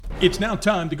It's now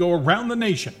time to go around the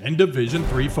nation in Division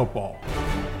III football.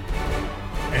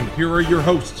 And here are your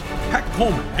hosts, Pat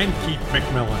Coleman and Keith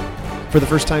McMillan. For the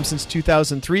first time since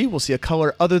 2003, we'll see a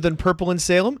color other than purple in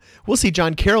Salem. We'll see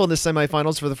John Carroll in the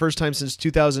semifinals for the first time since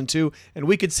 2002, and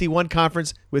we could see one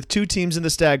conference with two teams in the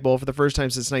Stag Bowl for the first time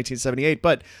since 1978.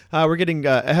 But we're getting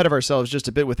ahead of ourselves just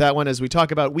a bit with that one as we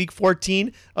talk about Week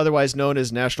 14, otherwise known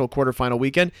as National Quarterfinal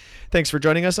Weekend. Thanks for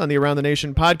joining us on the Around the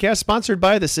Nation podcast, sponsored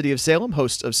by the City of Salem,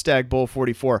 host of Stag Bowl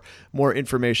 44. More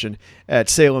information at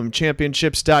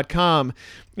salemchampionships.com.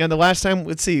 And the last time,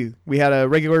 let's see, we had a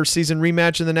regular season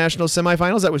rematch in the national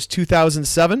semifinals. That was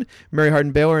 2007. Mary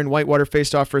Hardin Baylor and Whitewater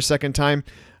faced off for a second time.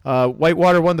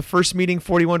 Whitewater won the first meeting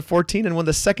 41-14 and won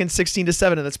the second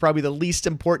 16-7. And that's probably the least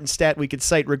important stat we could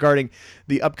cite regarding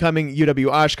the upcoming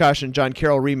UW-Oshkosh and John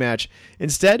Carroll rematch.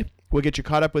 Instead, we'll get you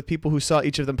caught up with people who saw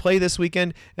each of them play this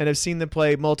weekend and have seen them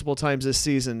play multiple times this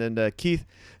season. And Keith,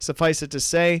 suffice it to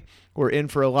say, we're in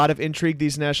for a lot of intrigue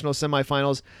these national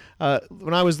semifinals.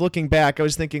 When I was looking back, I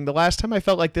was thinking the last time I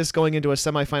felt like this going into a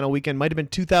semifinal weekend might have been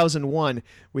 2001.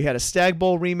 We had a Stag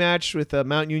Bowl rematch with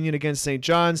Mount Union against St.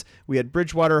 John's. We had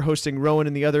Bridgewater hosting Rowan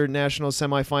in the other national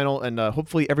semifinal, and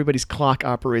hopefully everybody's clock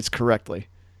operates correctly.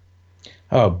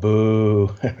 Oh,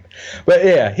 boo. But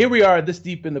yeah, here we are this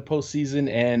deep in the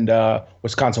postseason, and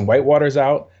Wisconsin Whitewater's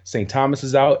out, St. Thomas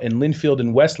is out, and Linfield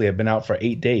and Wesley have been out for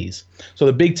 8 days. So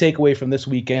the big takeaway from this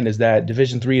weekend is that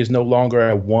Division III is no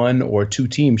longer a one or two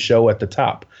team show at the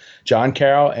top. John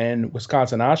Carroll and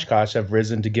Wisconsin Oshkosh have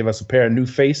risen to give us a pair of new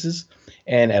faces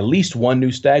and at least one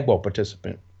new Stag Bowl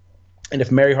participant. And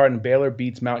if Mary Hardin Baylor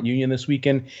beats Mount Union this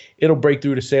weekend, it'll break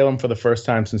through to Salem for the first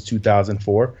time since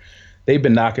 2004. They've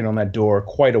been knocking on that door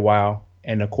quite a while.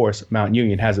 And, of course, Mount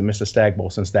Union hasn't missed a Stag Bowl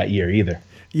since that year either.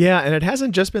 Yeah, and it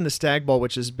hasn't just been the Stag Bowl,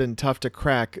 which has been tough to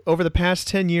crack. Over the past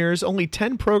 10 years, only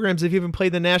 10 programs have even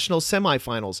played the national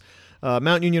semifinals.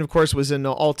 Mount Union, of course, was in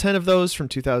all 10 of those from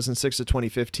 2006 to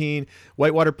 2015.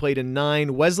 Whitewater played in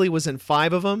 9. Wesley was in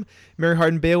 5 of them. Mary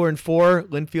Hardin Baylor in 4.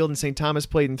 Linfield and St. Thomas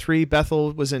played in 3.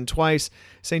 Bethel was in twice.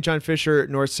 St. John Fisher,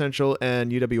 North Central,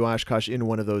 and UW-Oshkosh in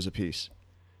one of those apiece.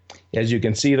 As you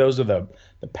can see, those are the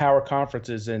power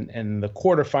conferences, and the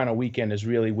quarterfinal weekend is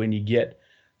really when you get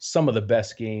some of the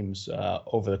best games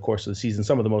over the course of the season,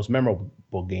 some of the most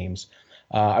memorable games.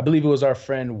 I believe it was our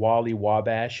friend Wally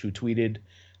Wabash who tweeted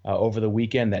over the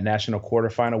weekend that national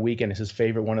quarterfinal weekend is his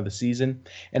favorite one of the season.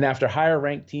 And after higher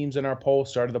ranked teams in our poll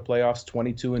started the playoffs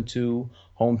 22-2,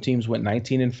 home teams went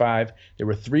 19-5. There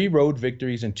were 3 road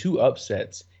victories and 2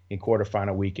 upsets in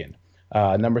quarterfinal weekend.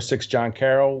 Number 6, John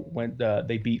Carroll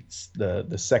they beat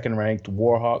the second-ranked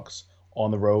Warhawks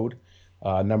on the road.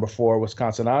 Number 4,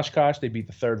 Wisconsin Oshkosh, they beat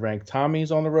the third-ranked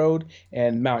Tommies on the road.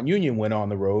 And Mount Union went on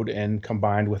the road and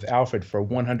combined with Alfred for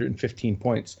 115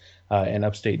 points in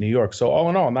upstate New York. So all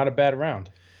in all, not a bad round.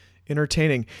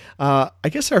 Entertaining. I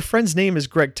guess our friend's name is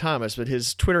Greg Thomas, but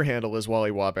his Twitter handle is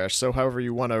Wally Wabash. So however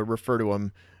you want to refer to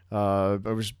him, it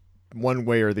was one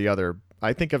way or the other.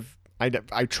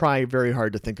 I try very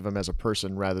hard to think of him as a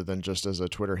person rather than just as a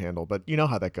Twitter handle, but you know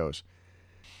how that goes.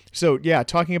 So, yeah,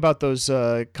 talking about those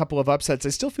couple of upsets, I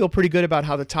still feel pretty good about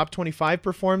how the top 25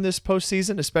 performed this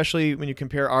postseason, especially when you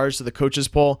compare ours to the coaches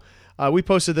poll. We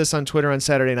posted this on Twitter on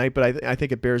Saturday night, but I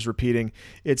think it bears repeating.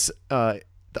 It's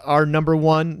our number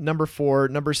 1, number 4,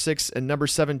 number 6, and number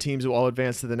 7 teams who all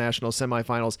advanced to the national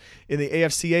semifinals. In the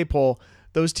AFCA poll,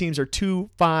 those teams are 2,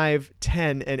 5,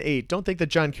 10, and 8. Don't think that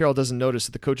John Carroll doesn't notice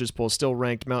that the coaches poll still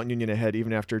ranked Mount Union ahead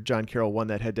even after John Carroll won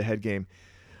that head-to-head game.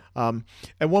 And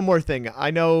one more thing.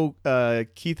 I know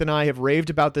Keith and I have raved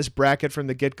about this bracket from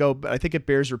the get-go, but I think it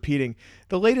bears repeating.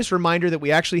 The latest reminder that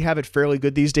we actually have it fairly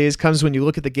good these days comes when you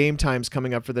look at the game times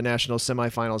coming up for the national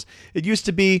semifinals. It used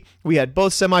to be we had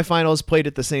both semifinals played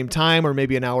at the same time or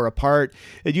maybe an hour apart.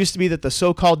 It used to be that the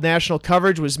so-called national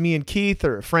coverage was me and Keith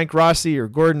or Frank Rossi or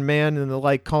Gordon Mann and the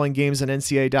like calling games on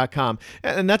NCAA.com.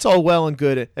 And that's all well and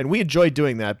good, and we enjoyed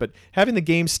doing that. But having the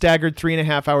games staggered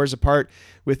 3.5 hours apart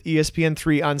with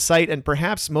ESPN3 on site and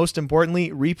perhaps most importantly,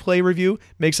 replay review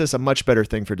makes this a much better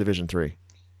thing for Division III.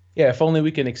 Yeah, if only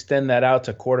we can extend that out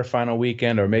to quarterfinal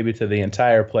weekend or maybe to the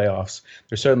entire playoffs.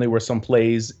 There certainly were some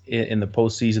plays in the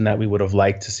postseason that we would have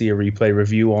liked to see a replay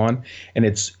review on, and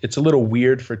it's a little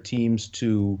weird for teams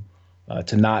to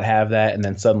not have that, and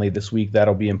then suddenly this week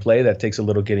that'll be in play. That takes a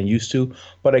little getting used to,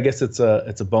 but I guess it's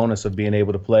a bonus of being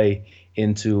able to play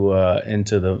into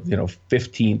the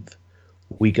 15th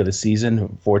week of the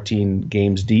season, 14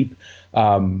 games deep.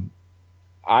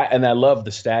 I love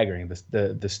the staggering.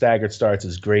 The staggered starts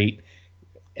is great.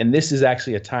 And this is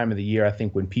actually a time of the year, I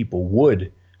think, when people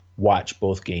would watch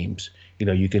both games.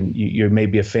 you're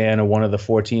maybe a fan of one of the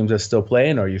four teams that's still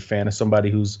playing, or you're a fan of somebody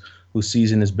whose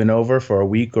season has been over for a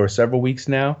week or several weeks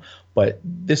now. But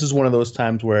this is one of those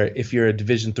times where if you're a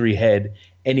Division III head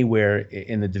anywhere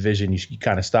in the division, you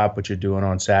kind of stop what you're doing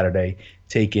on Saturday,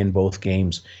 take in both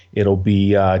games. It'll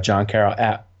be John Carroll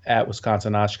at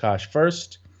Wisconsin Oshkosh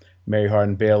first, Mary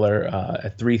Hardin Baylor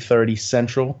at 3:30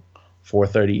 Central,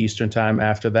 4:30 Eastern time.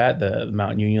 After that, the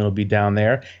Mountain Union will be down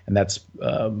there, and that's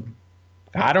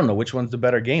I don't know which one's the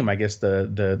better game. I guess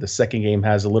the second game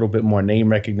has a little bit more name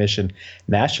recognition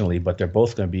nationally, but they're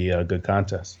both going to be a good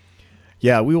contest.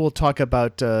 Yeah, we will talk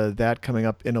about that coming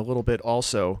up in a little bit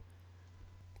also.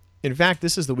 In fact,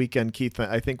 this is the weekend, Keith,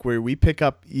 I think, where we pick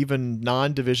up even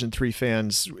non-Division III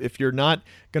fans. If you're not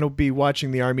going to be watching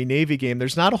the Army-Navy game,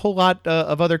 there's not a whole lot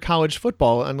of other college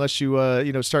football unless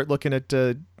you start looking at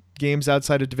games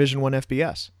outside of Division I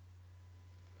FBS.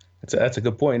 That's a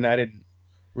good point, and I didn't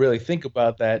really think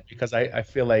about that because I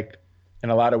feel like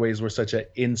in a lot of ways we're such an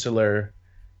insular,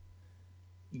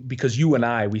 because you and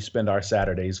I, we spend our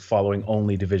Saturdays following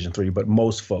only Division III, but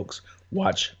most folks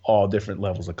watch all different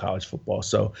levels of college football.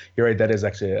 So you're right, that is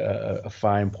actually a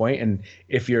fine point. And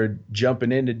if you're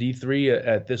jumping into D3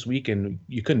 at this weekend,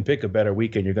 you couldn't pick a better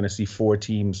weekend. You're going to see four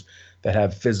teams that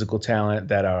have physical talent,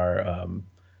 that are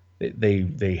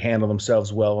they handle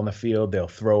themselves well on the field. They'll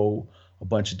throw a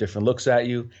bunch of different looks at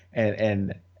you.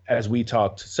 And as we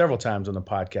talked several times on the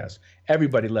podcast,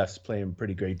 everybody left's playing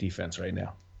pretty great defense right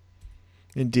now.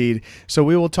 Indeed. So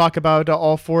we will talk about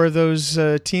all four of those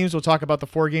teams. We'll talk about the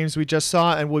four games we just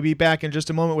saw, and we'll be back in just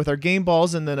a moment with our game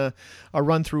balls and then a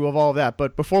run through of all of that.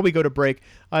 But before we go to break,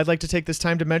 I'd like to take this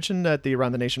time to mention that the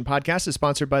Around the Nation podcast is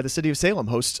sponsored by the City of Salem,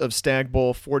 hosts of Stag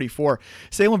Bowl 44.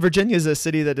 Salem, Virginia is a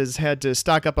city that has had to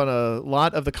stock up on a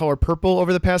lot of the color purple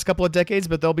over the past couple of decades,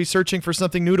 but they'll be searching for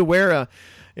something new to wear.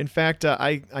 In fact,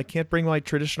 I can't bring my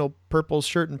traditional purple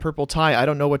shirt and purple tie. I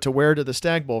don't know what to wear to the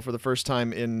Stag Bowl for the first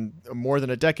time in more than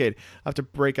a decade. I have to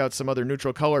break out some other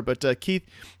neutral color. But Keith,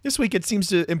 this week it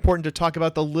seems important to talk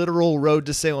about the literal road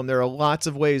to Salem. There are lots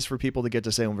of ways for people to get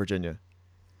to Salem, Virginia.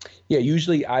 Yeah,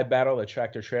 usually I battle the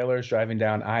tractor trailers driving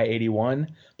down I-81,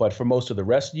 but for most of the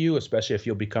rest of you, especially if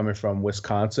you'll be coming from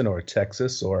Wisconsin or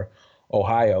Texas or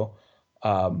Ohio,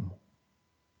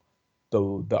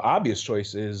 the obvious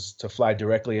choice is to fly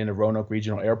directly into Roanoke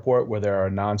Regional Airport, where there are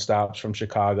nonstops from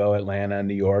Chicago, Atlanta,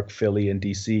 New York, Philly, and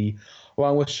DC,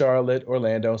 along with Charlotte,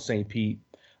 Orlando, St. Pete.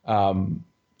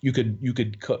 You could,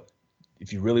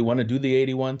 if you really want to do the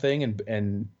 81 thing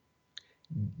and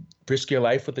risk your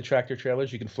life with the tractor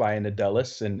trailers, you can fly into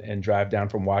Dulles and drive down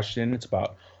from Washington. It's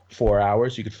about 4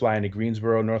 hours. You could fly into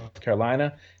Greensboro, North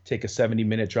Carolina, take a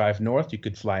 70-minute drive north. You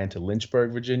could fly into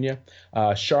Lynchburg, Virginia.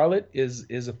 Charlotte is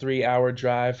a 3-hour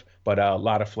drive, but a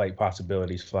lot of flight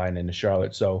possibilities flying into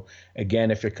Charlotte. So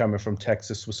again, if you're coming from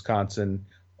Texas, Wisconsin,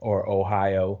 or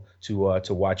Ohio to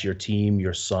watch your team,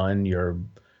 your son, your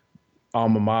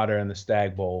alma mater in the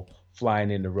Stag Bowl,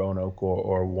 flying into Roanoke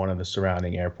or one of the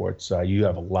surrounding airports, you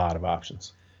have a lot of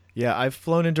options. Yeah, I've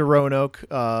flown into Roanoke.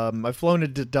 I've flown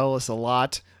into Dulles a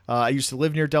lot. I used to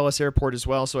live near Dulles Airport as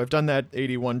well, so I've done that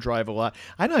 81 drive a lot.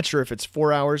 I'm not sure if it's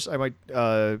 4 hours. I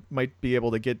might be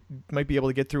able to get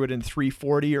through it in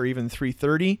 3:40 or even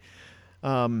 3:30.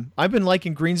 I've been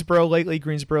liking Greensboro lately.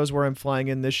 Greensboro is where I'm flying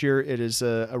in this year. It is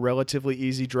a relatively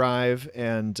easy drive,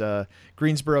 and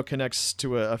Greensboro connects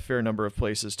to a fair number of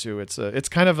places too. It's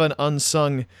kind of an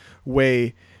unsung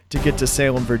way to get to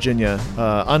Salem, Virginia,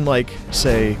 unlike,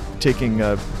 say, taking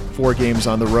 4 games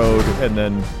on the road and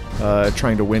then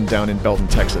trying to win down in Belton,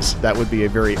 Texas. That would be a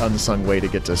very unsung way to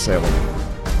get to Salem.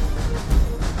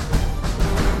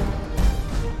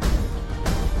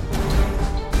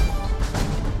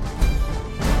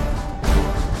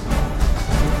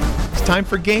 It's time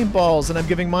for game balls, and I'm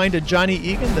giving mine to Johnny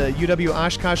Egan, the UW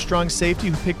Oshkosh strong safety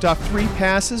who picked off 3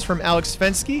 passes from Alex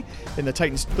Fenske in the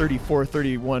Titans'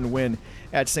 34-31 win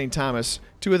at St. Thomas.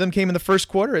 2 of them came in the first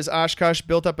quarter as Oshkosh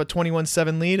built up a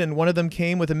 21-7 lead, and one of them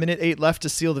came with 1:08 left to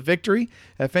seal the victory.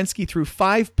 Fenske threw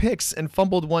 5 picks and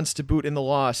fumbled once to boot in the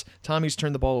loss. Tommies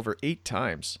turned the ball over 8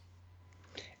 times.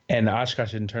 And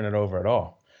Oshkosh didn't turn it over at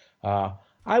all.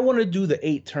 I want to do the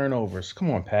 8 turnovers. Come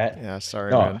on, Pat. Yeah,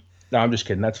 sorry, man. No, I'm just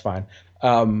kidding. That's fine.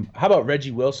 How about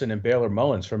Reggie Wilson and Baylor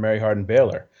Mullins for Mary Hardin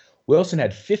Baylor? Wilson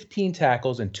had 15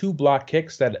 tackles and 2 block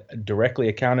kicks that directly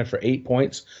accounted for 8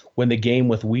 points when the game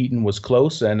with Wheaton was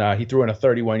close, and he threw in a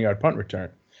 31-yard punt return.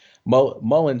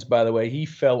 Mullins, by the way, he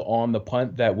fell on the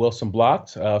punt that Wilson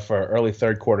blocked for an early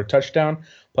third quarter touchdown.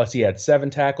 Plus, he had 7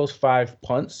 tackles, 5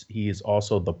 punts. He is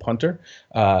also the punter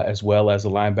as well as a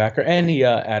linebacker, and he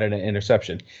added an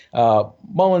interception.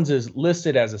 Mullins is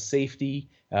listed as a safety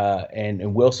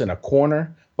and Wilson a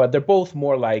corner, but they're both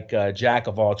more like jack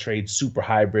of all trades, super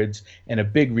hybrids, and a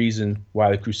big reason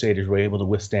why the Crusaders were able to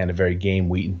withstand a very game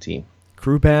Wheaton team.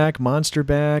 Crew back, monster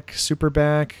back, super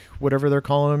back, whatever they're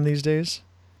calling them these days.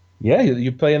 Yeah,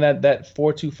 you're playing that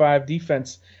 4-2-5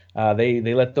 defense.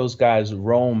 They let those guys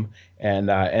roam, and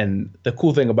the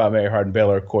cool thing about Mary Hardin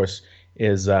Baylor, of course,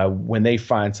 is when they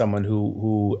find someone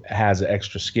who has an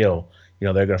extra skill,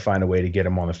 they're going to find a way to get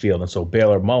him on the field. And so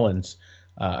Baylor Mullins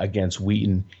against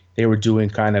Wheaton, they were doing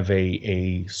kind of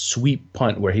a sweep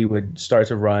punt where he would start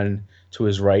to run to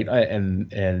his right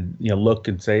and look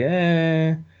and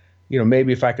say,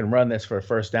 maybe if I can run this for a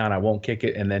first down, I won't kick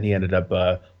it. And then he ended up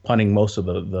punting most of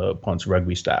the punts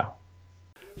rugby style.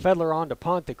 Fedler on to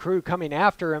punt. The Crew coming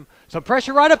after him. Some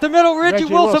pressure right up the middle. Reggie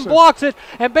Wilson blocks it,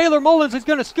 and Baylor Mullins is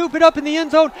going to scoop it up in the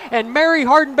end zone, and Mary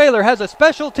Hardin Baylor has a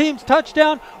special teams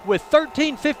touchdown with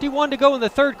 13:51 to go in the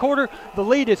third quarter. The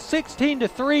lead is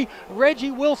 16-3.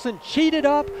 Reggie Wilson cheated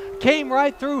up, came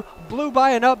right through, blew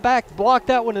by an up back, blocked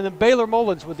that one, and then Baylor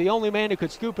Mullins was the only man who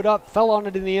could scoop it up, fell on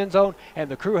it in the end zone,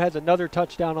 and the Crew has another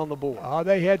touchdown on the board.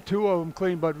 They had two of them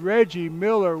clean, but Reggie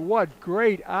Miller, what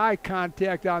great eye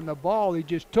contact on the ball. He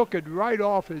just took it right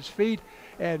off his feet,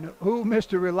 and who missed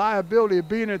the reliability of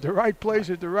being at the right place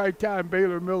at the right time?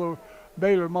 Baylor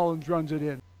Mullins runs it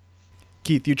in.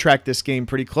 Keith, you tracked this game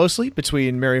pretty closely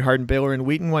between Mary Hardin Baylor and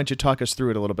Wheaton. Why don't you talk us through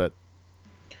it a little bit?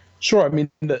 Sure. I mean,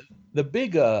 the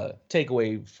big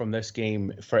takeaway from this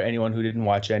game for anyone who didn't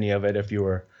watch any of it, if you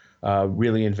were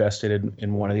really invested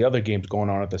in one of the other games going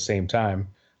on at the same time,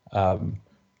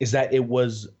 is that it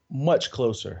was much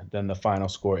closer than the final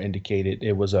score indicated.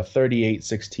 It was a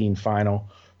 38-16 final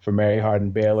for Mary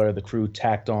Hardin Baylor. The Crew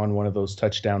tacked on one of those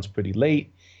touchdowns pretty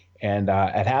late, and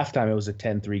at halftime it was a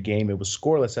 10-3 game. It was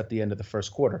scoreless at the end of the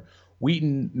first quarter.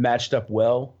 Wheaton matched up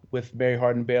well with Mary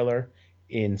Hardin Baylor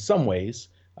in some ways.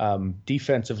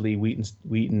 Defensively,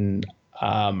 Wheaton,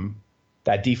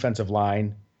 that defensive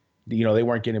line, they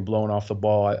weren't getting blown off the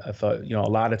ball. I thought, a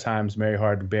lot of times Mary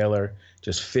Hardin Baylor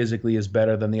just physically is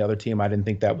better than the other team. I didn't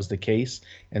think that was the case.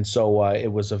 And so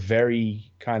it was a very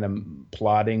kind of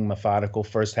plodding, methodical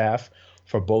first half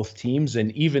for both teams.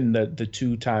 And even the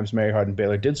two times Mary Hardin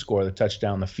Baylor did score the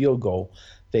touchdown, the field goal,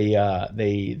 they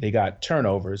got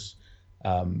turnovers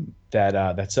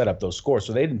that set up those scores.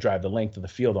 So they didn't drive the length of the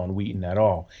field on Wheaton at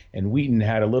all. And Wheaton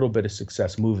had a little bit of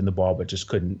success moving the ball, but just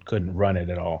couldn't run it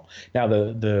at all. Now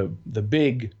the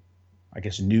big, I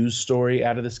guess, news story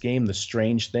out of this game, the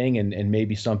strange thing, and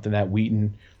maybe something that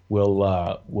Wheaton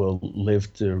will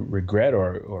live to regret,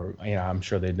 or I'm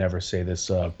sure they'd never say this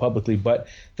publicly, but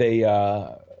they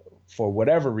for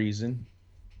whatever reason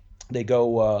they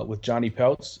go with Johnny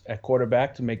Peltz at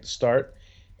quarterback to make the start.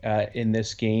 In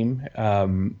this game,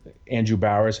 Andrew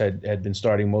Bowers had been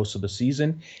starting most of the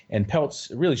season, and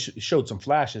Peltz really showed some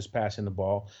flashes passing the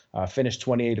ball. Finished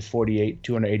 28-48,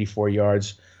 284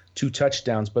 yards, 2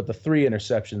 touchdowns, but the 3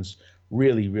 interceptions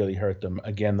really, really hurt them.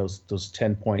 Again, those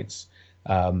 10 points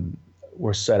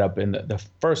were set up in the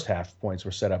first half. Points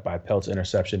were set up by Peltz'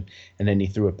 interception, and then he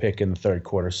threw a pick in the third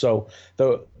quarter. So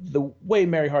the way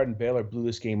Mary Hardin Baylor blew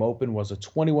this game open was a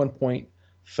 21-point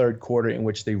third quarter in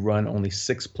which they run only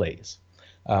 6 plays.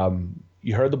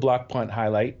 You heard the block punt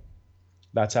highlight.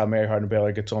 That's how Mary Hardin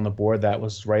Baylor gets on the board. That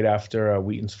was right after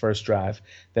Wheaton's first drive.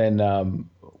 Then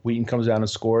Wheaton comes down and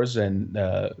scores, and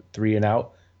 3 and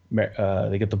out.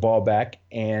 They get the ball back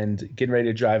and getting ready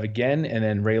to drive again. And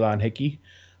then Raylon Hickey,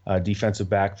 defensive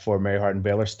back for Mary Hardin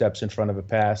Baylor, steps in front of a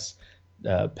pass.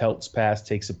 Peltz pass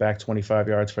takes it back 25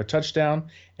 yards for a touchdown.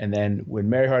 And then when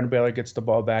Mary Hardin Baylor gets the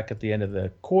ball back at the end of the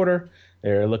quarter,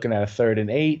 they're looking at a 3rd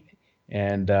and 8,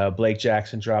 and Blake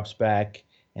Jackson drops back,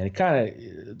 and it kind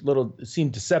of it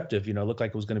seemed deceptive, looked like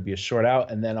it was going to be a short out,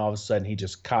 and then all of a sudden he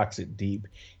just cocks it deep.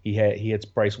 He hits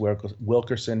Bryce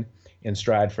Wilkerson in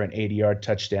stride for an 80-yard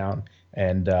touchdown,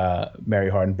 and Mary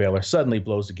Hardin Baylor suddenly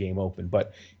blows the game open.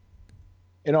 But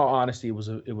in all honesty,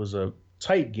 it was a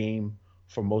tight game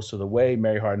for most of the way.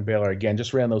 Mary Hardin Baylor again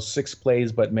just ran those 6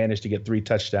 plays, but managed to get 3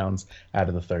 touchdowns out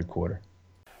of the third quarter.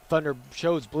 Thunder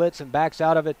shows blitz and backs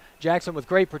out of it. Jackson with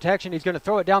great protection. He's going to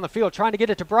throw it down the field, trying to get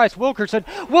it to Bryce Wilkerson.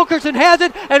 Wilkerson has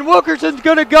it, and Wilkerson's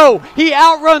going to go. He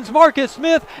outruns Marcus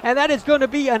Smith, and that is going to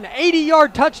be an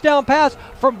 80-yard touchdown pass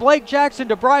from Blake Jackson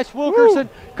to Bryce Wilkerson.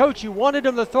 Woo! Coach, you wanted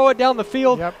them to throw it down the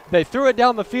field. Yep. They threw it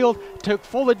down the field, took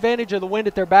full advantage of the wind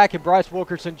at their back, and Bryce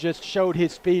Wilkerson just showed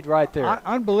his speed right there.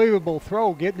 Unbelievable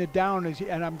throw, getting it down,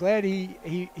 and I'm glad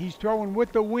he's throwing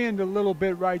with the wind a little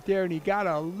bit right there, and he got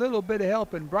a little bit of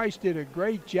help, and Bryce did a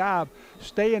great job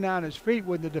staying on his feet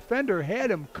when the defender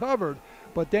had him covered.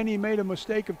 but then he made a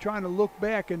mistake of trying to look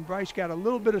back, and Bryce got a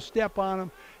little bit of step on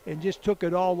him and just took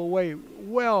it all the way.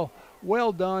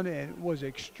 Well done, and was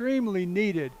extremely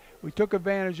needed. We took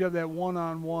advantage of that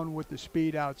one-on-one with the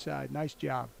speed outside. Nice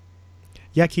job.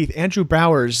 Yeah, Keith, Andrew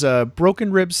Bowers,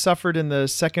 broken ribs suffered in the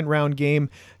second round game.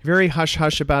 Very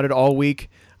hush-hush about it all week.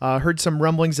 Heard some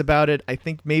rumblings about it, I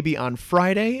think maybe on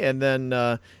Friday, and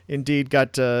then indeed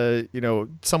got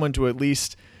someone to at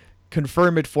least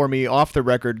confirm it for me off the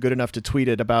record, good enough to tweet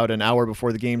it about an hour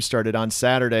before the game started on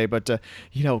Saturday. But,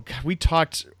 we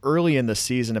talked early in the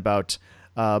season about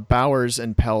Bowers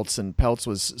and Peltz, and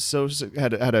Peltz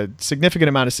had a significant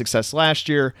amount of success last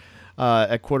year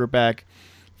at quarterback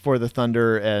for the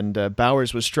Thunder, and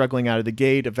Bowers was struggling out of the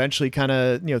gate. Eventually,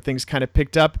 things kind of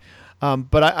picked up.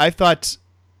 But I thought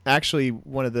actually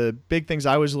one of the big things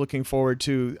I was looking forward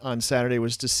to on Saturday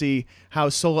was to see how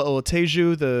Sola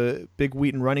Olateju, the big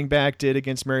Wheaton running back, did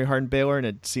against Mary Hardin-Baylor, and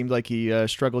it seemed like he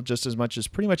struggled just as much as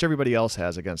pretty much everybody else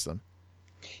has against them.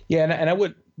 Yeah, and I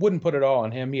wouldn't put it all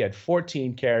on him. He had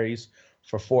 14 carries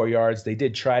for 4 yards. They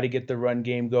did try to get the run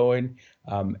game going,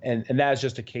 and that's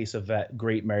just a case of that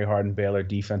great Mary Hardin-Baylor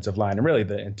defensive line, and really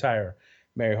the entire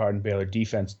Mary Hardin-Baylor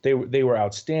defense. They were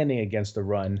outstanding against the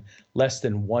run, less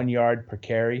than 1 yard per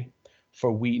carry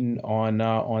for Wheaton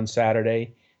on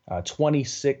Saturday.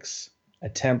 26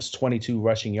 attempts, 22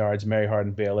 rushing yards. Mary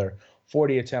Hardin-Baylor,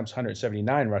 40 attempts,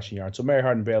 179 rushing yards. So Mary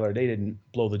Hardin-Baylor, they didn't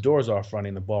blow the doors off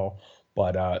running the ball,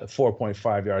 but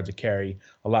 4.5 yards a carry,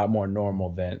 a lot more normal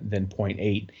than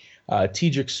 0.8.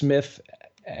 Tedrick Smith,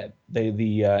 and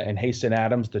Haston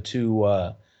Adams, the two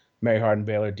Mary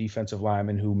Hardin-Baylor defensive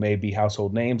linemen who may be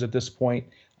household names at this point.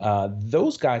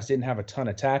 Those guys didn't have a ton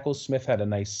of tackles. Smith had a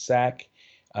nice sack,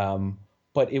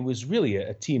 but it was really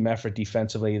a team effort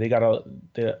defensively. They got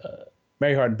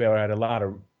Mary Hardin-Baylor had a lot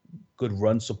of good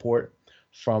run support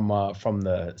from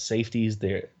the safeties.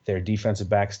 Their defensive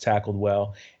backs tackled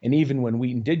well, and even when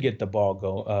Wheaton did get the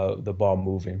ball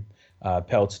moving,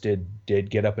 Peltz did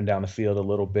get up and down the field a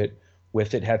little bit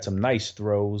with it. Had some nice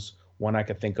throws. One I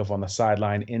could think of on the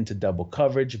sideline into double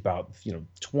coverage, about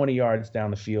 20 yards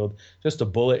down the field, just a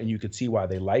bullet, and you could see why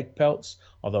they like Peltz.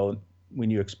 Although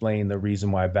when you explain the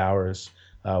reason why Bowers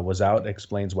was out, it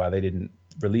explains why they didn't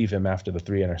relieve him after the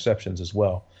 3 interceptions as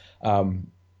well.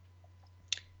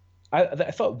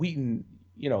 I thought Wheaton,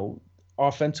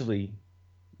 offensively,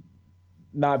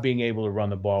 not being able to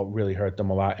run the ball really hurt them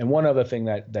a lot. And one other thing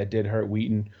that did hurt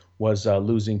Wheaton was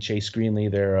losing Chase Greenlee,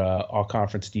 their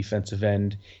all-conference defensive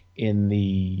end, in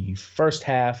the first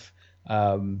half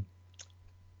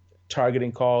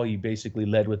targeting call. He basically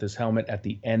led with his helmet at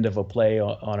the end of a play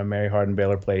on a Mary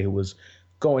Hardin-Baylor play, who was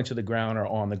going to the ground or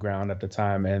on the ground at the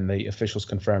time, and the officials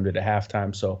confirmed it at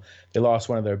halftime. So they lost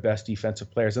one of their best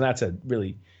defensive players, and that's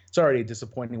it's already a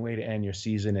disappointing way to end your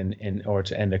season or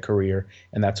to end a career,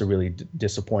 and that's a really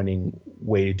disappointing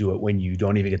way to do it when you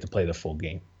don't even get to play the full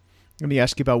game. Let me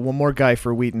ask you about one more guy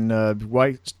for Wheaton, who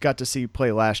I got to see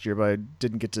play last year, but I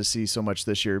didn't get to see so much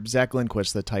this year. Zach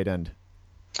Lindquist, the tight end.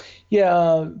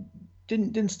 Yeah,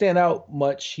 didn't stand out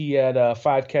much. He had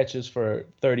 5 catches for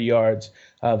 30 yards.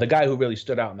 The guy who really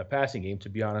stood out in the passing game, to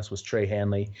be honest, was Trey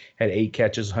Hanley. Had 8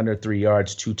 catches, 103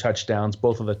 yards, 2 touchdowns.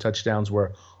 Both of the touchdowns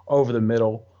were over the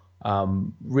middle.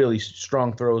 Really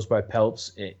strong throws by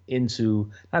Peltz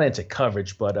not into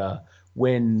coverage, but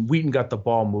when Wheaton got the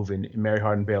ball moving, Mary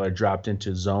Hardin-Baylor dropped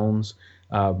into zones.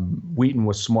 Wheaton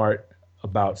was smart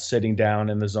about sitting down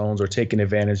in the zones or taking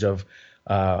advantage of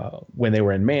when they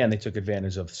were in man, they took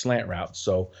advantage of the slant routes.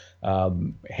 So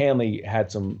Hanley had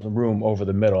some room over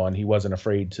the middle, and he wasn't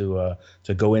afraid to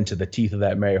go into the teeth of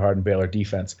that Mary Hardin-Baylor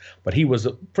defense. But he was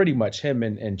pretty much, him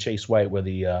and Chase White were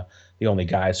the only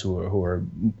guys who were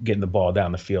getting the ball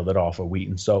down the field at all for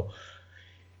Wheaton. So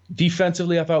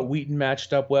defensively, I thought Wheaton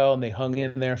matched up well, and they hung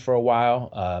in there for a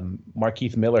while.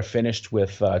 Markeith Miller finished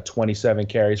with 27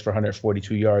 carries for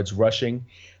 142 yards rushing,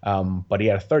 but he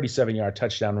had a 37-yard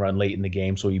touchdown run late in the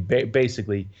game, so he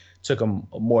basically took him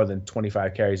more than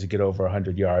 25 carries to get over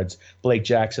 100 yards. Blake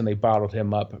Jackson, they bottled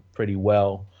him up pretty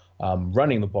well,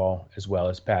 running the ball as well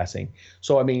as passing.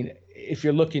 So, I mean, if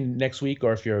you're looking next week,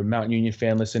 or if you're a Mount Union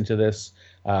fan, listen to this.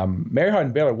 Mary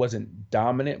Hardin-Baylor wasn't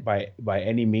dominant by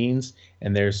any means,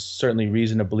 and there's certainly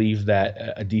reason to believe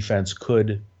that a defense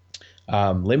could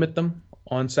limit them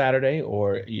on Saturday,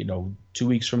 or 2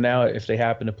 weeks from now if they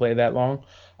happen to play that long.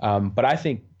 But I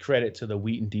think credit to the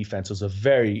Wheaton defense. It was a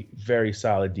very, very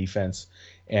solid defense,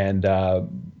 and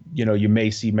you may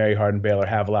see Mary Hardin-Baylor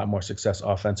have a lot more success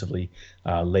offensively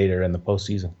later in the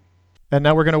postseason. And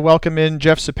now we're going to welcome in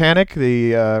Jeff Sapanik,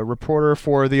 the reporter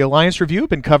for the Alliance Review.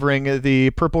 Been covering the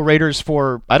Purple Raiders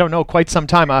for, I don't know, quite some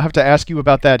time. I'll have to ask you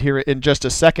about that here in just a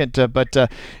second. But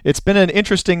it's been an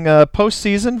interesting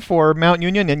postseason for Mount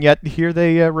Union, and yet here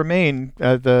they remain,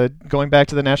 going back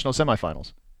to the national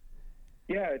semifinals.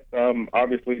 Yeah, it's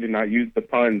obviously to not use the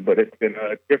pun, but it's been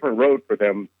a different road for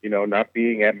them, not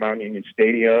being at Mount Union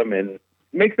Stadium, and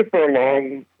makes it for a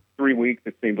long 3 weeks.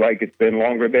 It seems like it's been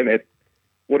longer than it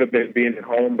would have been being at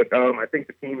home, but I think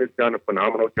the team has done a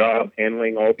phenomenal job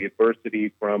handling all the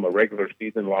adversity from a regular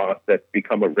season loss that's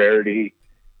become a rarity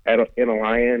in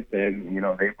Alliance, and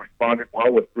they've responded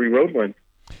well with 3 road wins.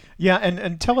 Yeah,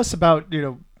 and tell us about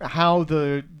how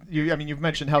you've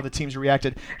mentioned how the team's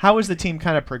reacted. How has the team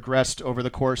kind of progressed over the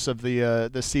course of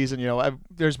the season?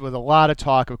 There's been a lot of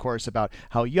talk, of course, about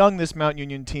how young this Mount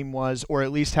Union team was, or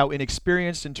at least how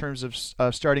inexperienced in terms of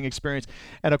starting experience,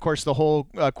 and of course the whole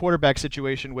quarterback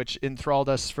situation, which enthralled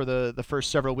us for the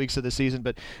first several weeks of the season.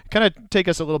 But kind of take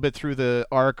us a little bit through the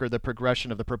arc or the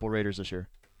progression of the Purple Raiders this year.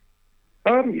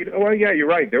 Well, yeah, you're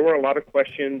right. There were a lot of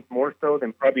questions, more so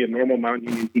than probably a normal Mount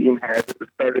Union team had at the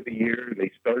start of the year. They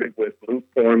started with Luke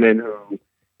Foreman, who,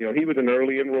 he was an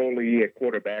early enrollee at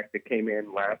quarterback that came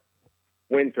in last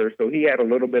winter, so he had a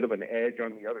little bit of an edge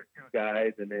on the other 2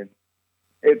 guys. And then,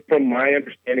 from my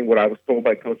understanding, what I was told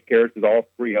by Coach Karras is all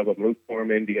 3 of them, Luke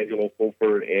Foreman, D'Angelo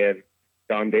Fulford, and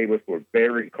Don Davis, were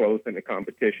very close in the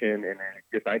competition. And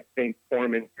I think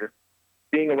Foreman just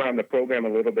being around the program a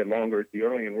little bit longer as the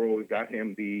early enrollee got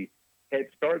him the head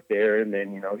start there. And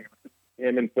then,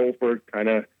 him and Fulford kind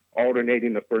of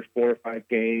alternating the first 4 or 5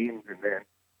 games. And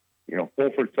then,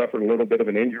 Fulford suffered a little bit of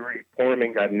an injury.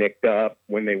 Foreman got nicked up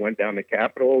when they went down to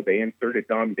Capitol. They inserted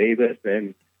Don Davis,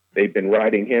 and they've been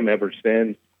riding him ever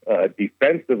since.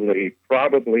 Defensively,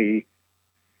 probably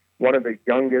one of the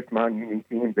youngest Mount Union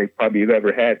teams they probably have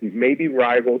ever had, maybe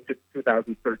rival to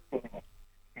 2013.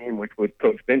 Which was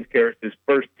Coach Vince Karras'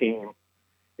 first team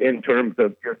in terms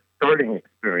of just starting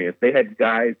experience. They had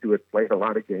guys who had played a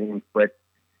lot of games, but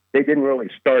they didn't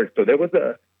really start. So there was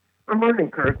a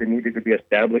learning curve that needed to be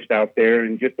established out there,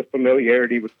 and just the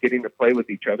familiarity with getting to play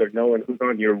with each other, knowing who's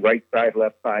on your right side,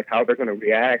 left side, how they're going to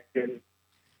react. And,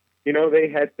 they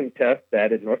had some tests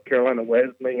that in North Carolina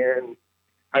Wesleyan.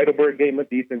 Heidelberg gave them a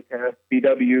decent test.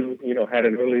 BW, had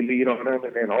an early lead on them,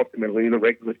 and then ultimately the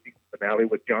regular season finale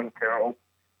with John Carroll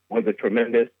was a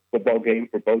tremendous football game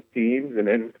for both teams. And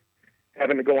then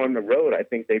having to go on the road, I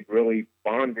think they've really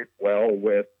bonded well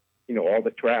with, all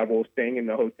the travel, staying in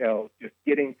the hotels, just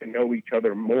getting to know each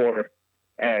other more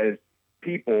as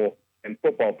people and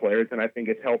football players. And I think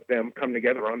it's helped them come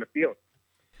together on the field.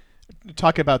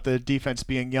 Talk about the defense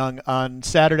being young. On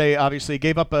Saturday, obviously,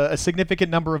 gave up a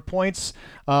significant number of points.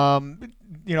 How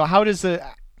does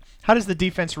the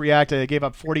defense react? They gave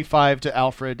up 45 to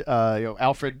Alfred.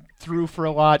 Alfred threw for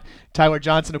a lot. Tyler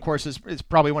Johnson, of course, is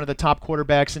probably one of the top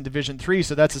quarterbacks in Division III,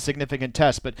 so that's a significant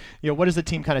test. But what does the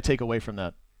team kind of take away from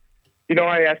that?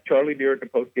 I asked Charlie Deer at the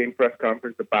post-game press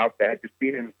conference about that. Just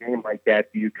being in a game like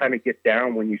that, do you kind of get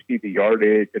down when you see the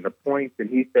yardage and the points? And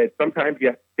he said sometimes you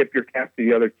have to tip your cap to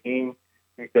the other team.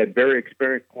 He said very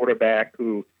experienced quarterback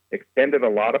who extended a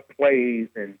lot of plays,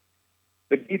 and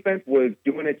the defense was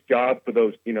doing its job for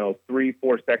those,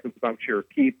 3-4 seconds. I'm sure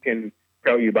Keith can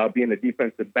tell you about being a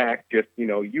defensive back. Just,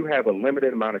 you have a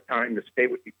limited amount of time to stay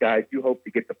with these guys. You hope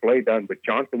to get the play done, but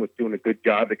Johnson was doing a good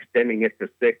job extending it to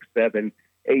 6, 7,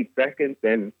 8 seconds.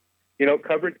 And,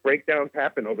 coverage breakdowns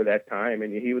happen over that time,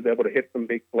 and he was able to hit some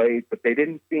big plays, but they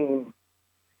didn't seem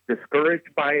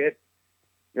discouraged by it.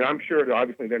 I'm sure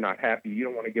obviously they're not happy. You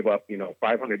don't want to give up,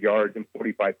 500 yards and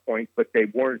 45 points, but they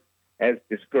weren't as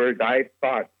discouraged. I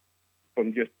thought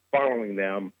from just following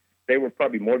them, they were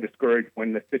probably more discouraged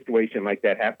when the situation like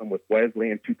that happened with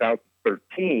Wesley in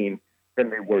 2013 than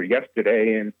they were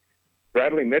yesterday. And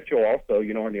Bradley Mitchell also,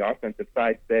 on the offensive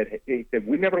side he said,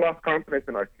 we never lost confidence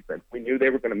in our defense. We knew they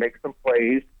were going to make some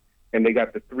plays, and they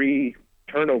got the 3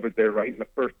 turnovers there right in the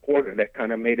first quarter that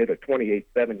kind of made it a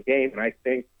 28-7 game. And I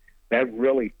think that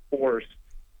really forced,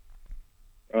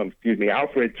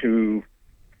 Alfred to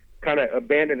kind of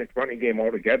abandon its running game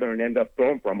altogether and end up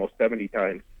throwing for almost 70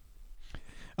 times.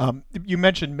 You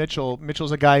mentioned Mitchell.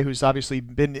 Mitchell's a guy who's obviously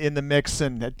been in the mix,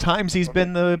 and at times he's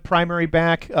been the primary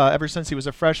back ever since he was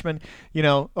a freshman.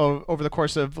 Over the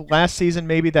course of last season,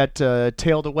 maybe that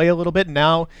tailed away a little bit.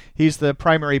 Now he's the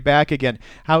primary back again.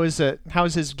 How is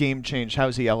his game changed? How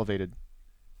is he elevated?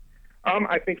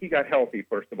 I think he got healthy,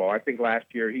 first of all. I think last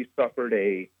year he suffered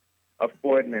a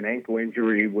foot and an ankle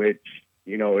injury, which,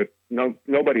 if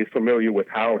nobody's familiar with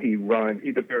how he runs,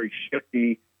 he's a very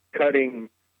shifty, cutting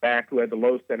back who had the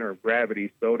low center of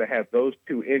gravity. So to have those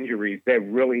two injuries, that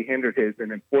really hindered his.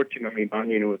 And unfortunately, Mount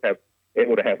Union was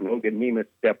able to have Logan Nemeth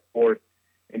step forth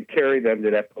and carry them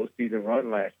to that postseason run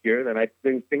last year. Then I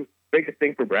think the biggest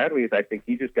thing for Bradley is I think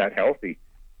he just got healthy.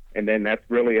 And then that's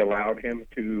really allowed him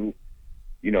to,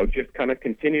 just kind of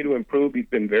continue to improve. He's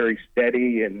been very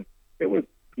steady. And it was,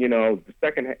 the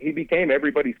second, he became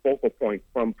everybody's focal point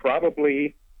from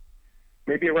probably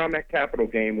maybe around that Capital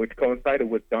game, which coincided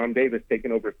with Dom Davis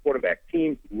taking over as quarterback.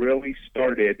 Teams really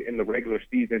started in the regular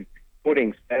season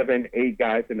putting 7, 8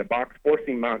 guys in the box,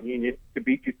 forcing Mount Union to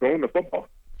beat you throwing the football.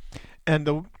 And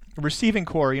the receiving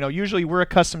core, usually we're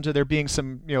accustomed to there being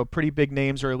some, pretty big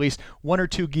names, or at least one or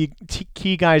two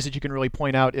key guys that you can really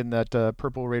point out in that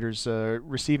Purple Raiders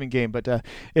receiving game. But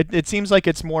it seems like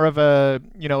it's more of a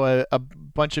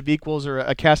bunch of equals, or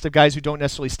a cast of guys who don't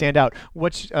necessarily stand out.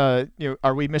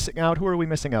 Are we missing out? Who are we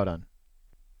missing out on?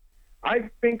 I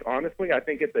think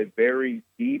it's a very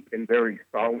deep and very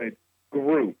solid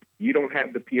group. You don't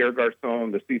have the Pierre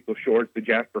Garçon, the Cecil Shorts, the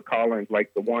Jasper Collins,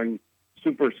 like the one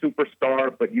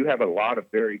superstar, but you have a lot of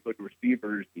very good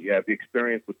receivers. You have the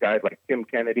experience with guys like Tim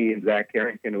Kennedy and Zach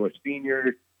Harrington, who are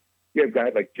seniors. You have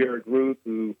guys like Jared Ruth,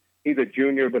 who he's a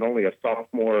junior but only a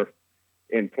sophomore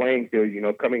in playing field,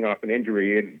 coming off an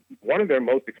injury. And one of their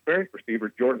most experienced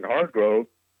receivers, Jordan Hargrove,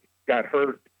 got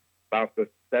hurt about the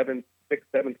sixth,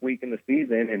 seventh week in the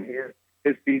season, and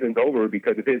his season's over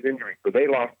because of his injury. So they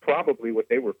lost probably what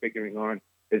they were figuring on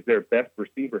is their best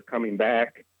receiver coming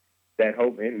back. That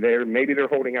hope, and maybe they're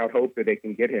holding out hope that they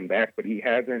can get him back, but he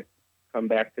hasn't come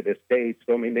back to this stage.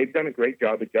 So, they've done a great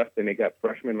job adjusting. They got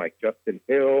freshmen like Justin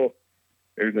Hill.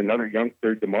 There's another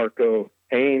youngster, DeMarco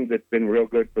Haynes, that's been real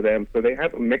good for them. So they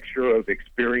have a mixture of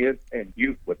experience and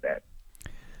youth with that.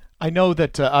 I know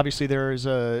that obviously there is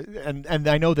and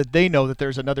I know that they know that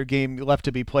there's another game left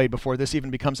to be played before this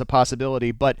even becomes a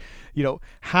possibility. But,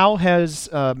 how has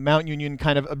Mount Union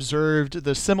kind of observed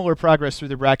the similar progress through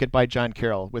the bracket by John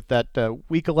Carroll with that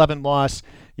Week 11 loss?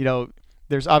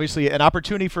 There's obviously an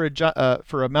opportunity for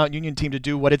a Mount Union team to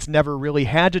do what it's never really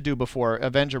had to do before,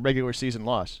 avenge a regular season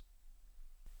loss.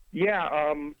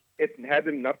 Yeah,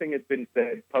 nothing has been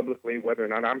said publicly whether or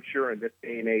not. I'm sure in this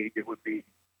day and age it would be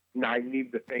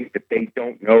naive to think that they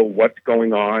don't know what's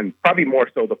going on. Probably more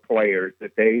so the players,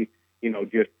 that they,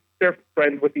 they're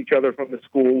friends with each other from the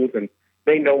schools and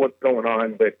they know what's going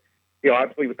on. But,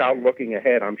 obviously without looking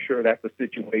ahead, I'm sure that's a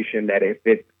situation that if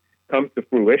it comes to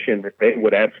fruition, that they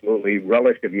would absolutely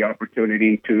relish in the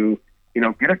opportunity to,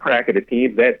 get a crack at a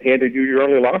team that handed you your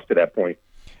only loss to that point.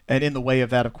 And in the way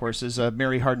of that, of course, is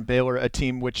Mary Hardin-Baylor, a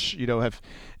team which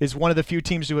is one of the few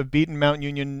teams who have beaten Mount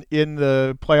Union in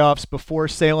the playoffs before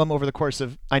Salem over the course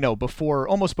of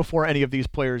almost before any of these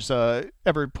players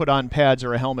ever put on pads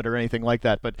or a helmet or anything like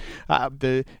that. But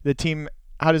the team,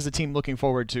 how does the team looking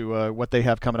forward to what they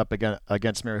have coming up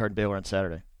against Mary Hardin-Baylor on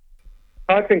Saturday?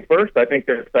 I think they're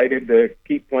excited to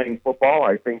keep playing football.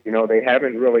 I think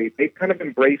they've kind of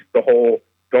embraced the whole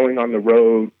going on the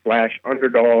road /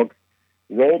 underdog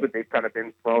role that they've kind of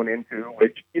been thrown into,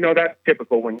 which, that's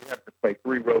typical when you have to play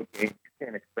 3 road games. You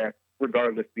can't expect,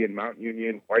 regardless being Mount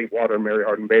Union, Whitewater, Mary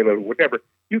Hardin-Baylor, whatever,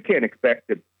 you can't expect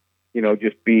to,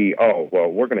 just be,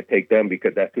 we're going to take them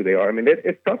because that's who they are.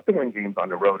 It's tough to win games on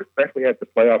the road, especially as the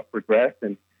playoffs progress,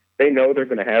 and they know they're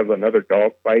going to have another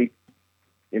dogfight,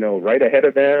 right ahead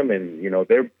of them, and,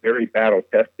 they're very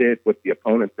battle-tested with the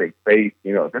opponents they face.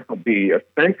 This will be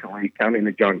essentially, counting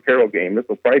the John Carroll game, this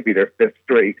will probably be their 5th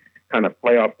straight kind of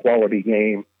playoff quality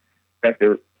game that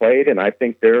they're played, and I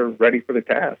think they're ready for the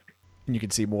task. And you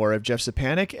can see more of Jeff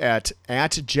Zupanik at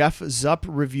Jeff Zup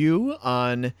Review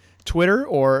on Twitter,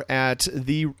 or at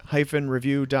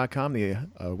the-review.com, the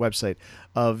website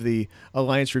of the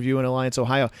Alliance Review in Alliance,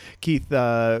 Ohio. Keith,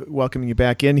 welcoming you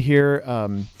back in here.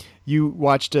 You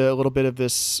watched a little bit of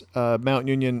this Mount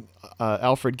Union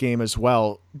Alfred game as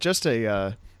well. Just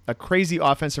a crazy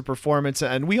offensive performance,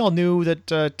 and we all knew that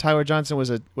Tyler Johnson was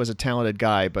a talented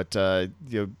guy, but they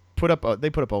put up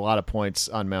a lot of points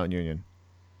on Mount Union.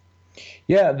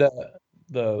 Yeah,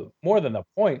 the more than the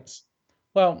points.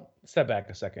 Well, step back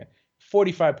a second.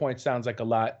 45 points sounds like a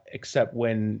lot, except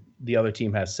when the other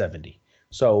team has 70.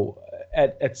 So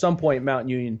at some point, Mount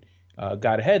Union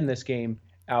got ahead in this game.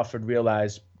 Alfred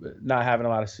realized not having a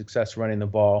lot of success running the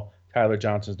ball. Tyler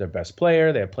Johnson's their best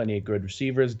player. They have plenty of good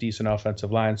receivers, decent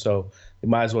offensive line, so they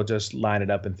might as well just line it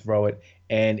up and throw it,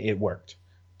 and it worked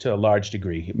to a large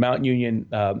degree. Mount Union,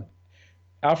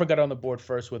 Alfred got on the board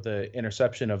first with an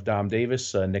interception of Dom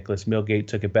Davis. Nicholas Milgate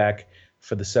took it back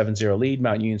for the 7-0 lead.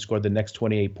 Mount Union scored the next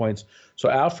 28 points. So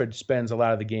Alfred spends a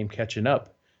lot of the game catching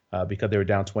up. because they were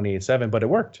down 28-7, but it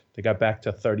worked. They got back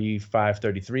to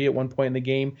 35-33 at one point in the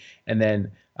game, and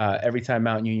then every time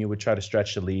Mount Union would try to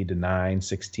stretch the lead to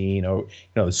 9-16, or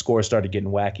the score started getting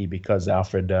wacky because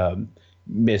Alfred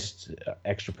missed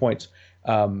extra points.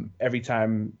 Every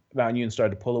time Mount Union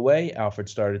started to pull away, Alfred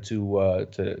started to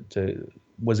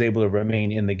was able to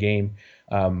remain in the game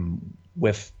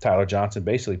with Tyler Johnson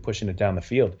basically pushing it down the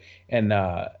field. And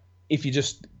if you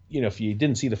just if you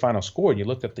didn't see the final score and you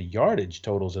looked at the yardage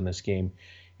totals in this game,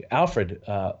 Alfred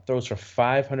throws for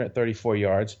 534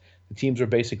 yards. The teams were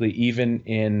basically even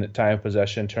in time of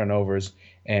possession, turnovers,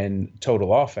 and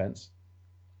total offense.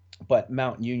 But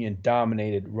Mount Union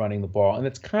dominated running the ball, and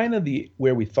it's kind of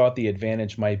where we thought the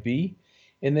advantage might be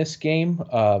in this game,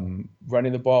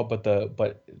 running the ball. But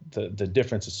the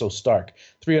difference is so stark: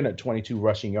 322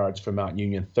 rushing yards for Mount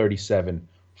Union, 37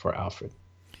 for Alfred.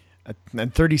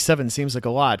 And 37 seems like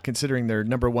a lot, considering their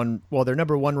number one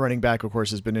running back, of course,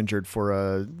 has been injured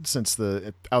for since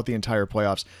the entire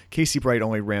playoffs. Casey Bright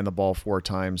only ran the ball 4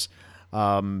 times.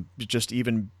 Just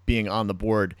even being on the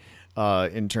board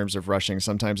in terms of rushing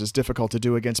sometimes is difficult to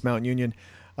do against Mount Union.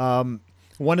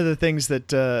 One of the things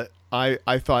that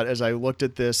I thought as I looked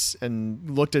at this and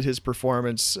looked at his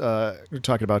performance, we're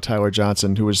talking about Tyler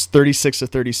Johnson, who was 36 of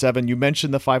 37. You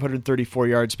mentioned the 534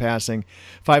 yards passing,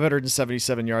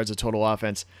 577 yards of total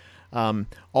offense.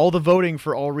 All the voting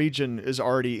for all region is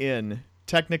already in.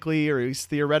 Technically, or at least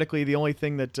theoretically, the only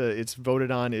thing that it's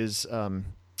voted on is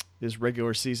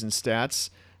regular season stats.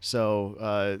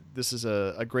 So this is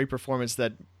a great performance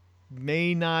that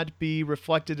may not be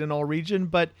reflected in all region,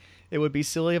 but it would be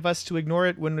silly of us to ignore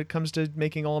it when it comes to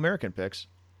making All-American picks.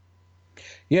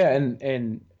 Yeah,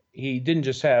 and he didn't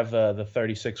just have the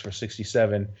 36 for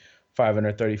 67,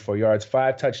 534 yards,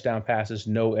 5 touchdown passes,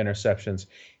 no interceptions.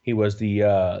 He was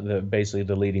the basically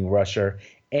the leading rusher,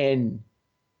 and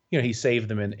he saved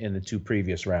them in the 2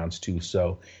 previous rounds too.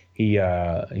 So he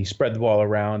spread the ball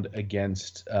around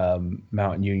against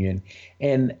Mount Union,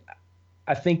 and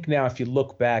I think now if you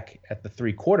look back at the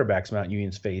 3 quarterbacks Mount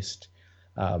Union's faced,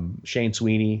 Shane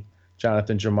Sweeney,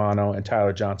 Jonathan Germano, and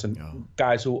Tyler Johnson,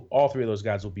 guys who all 3 of those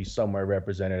guys will be somewhere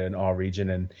represented in all region.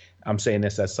 And I'm saying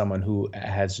this as someone who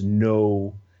has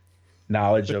no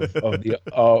knowledge of the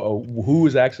who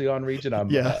is actually on region. I'm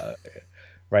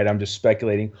just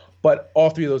speculating. But all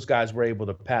 3 of those guys were able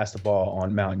to pass the ball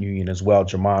on Mount Union as well.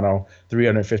 Germano,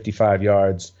 355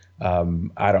 yards.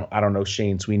 I don't know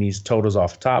Shane Sweeney's totals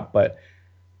off the top, but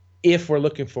if we're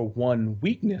looking for one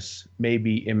weakness,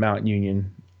 maybe in Mount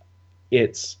Union,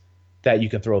 it's that you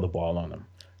can throw the ball on them.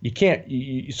 You can't.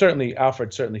 You certainly,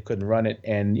 Alfred certainly couldn't run it.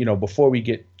 And before we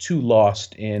get too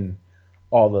lost in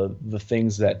all the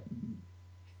things that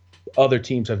other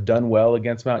teams have done well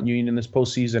against Mount Union in this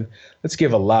postseason, let's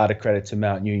give a lot of credit to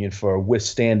Mount Union for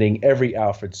withstanding every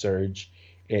Alfred surge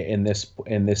in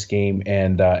this game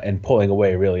and pulling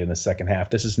away really in the second half.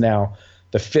 This is now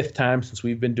the 5th time since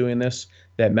we've been doing this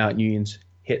that Mount Union's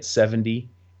hit 70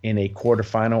 in a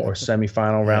quarterfinal or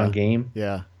semifinal round game.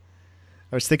 Yeah.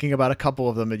 I was thinking about a couple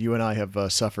of them that you and I have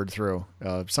suffered through,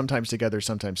 sometimes together,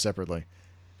 sometimes separately.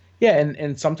 Yeah,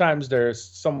 and sometimes they're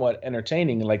somewhat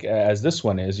entertaining, like as this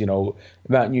one is.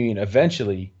 Mount Union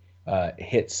eventually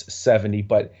hits 70,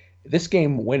 but this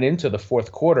game went into the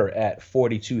 4th quarter at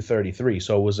 42-33.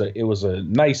 So it was a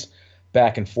nice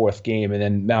back and forth game, and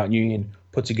then Mount Union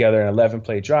put together an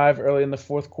 11-play drive early in the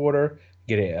 4th quarter,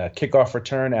 get a kickoff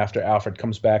return after Alfred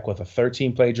comes back with a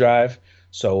 13-play drive.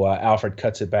 So Alfred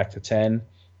cuts it back to 10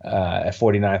 at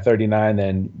 49-39.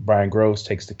 Then Brian Groves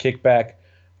takes the kickback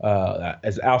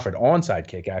as Alfred onside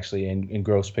kick, actually, and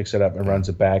Groves picks it up and runs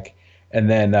it back. And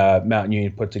then Mount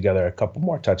Union put together a couple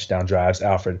more touchdown drives.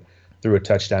 Alfred threw a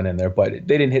touchdown in there, but they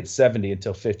didn't hit 70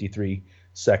 until 53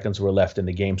 seconds were left in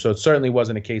the game. So it certainly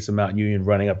wasn't a case of Mount Union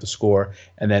running up the score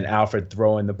and then Alfred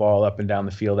throwing the ball up and down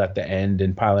the field at the end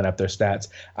and piling up their stats.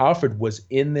 Alfred was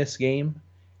in this game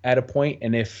at a point,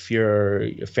 and if you're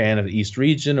a fan of the East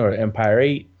Region or Empire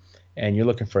 8 and you're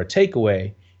looking for a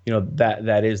takeaway,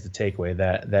 that is the takeaway,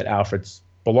 that Alfred's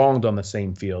belonged on the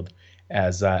same field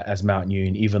as Mount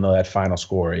Union, even though that final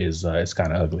score is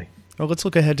kind of ugly. Well, let's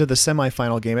look ahead to the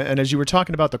semifinal game. And as you were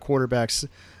talking about the quarterbacks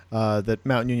that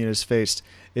Mount Union has faced,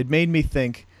 it made me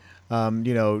think,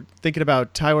 thinking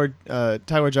about Tyler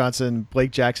Johnson,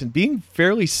 Blake Jackson being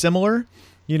fairly similar.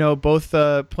 Both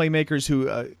playmakers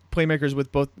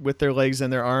with their legs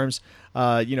and their arms.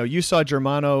 You saw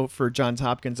Germano for Johns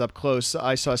Hopkins up close.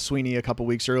 I saw Sweeney a couple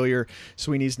weeks earlier.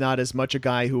 Sweeney's not as much a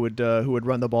guy who would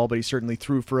run the ball, but he certainly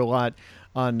threw for a lot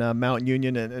on Mount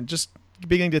Union, and just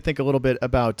beginning to think a little bit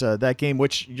about that game,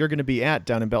 which you're going to be at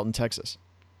down in Belton, Texas.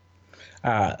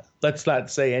 Let's not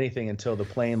say anything until the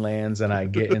plane lands and I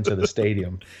get into the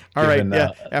stadium. All right,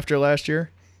 yeah. After last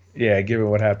year? Yeah, given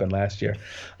what happened last year.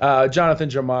 Jonathan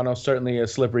Germano, certainly a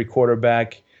slippery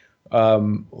quarterback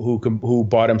who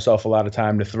bought himself a lot of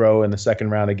time to throw in the second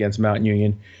round against Mount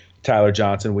Union. Tyler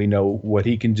Johnson, we know what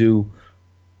he can do.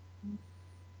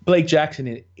 Blake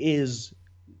Jackson is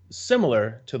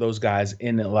similar to those guys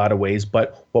in a lot of ways,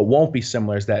 but what won't be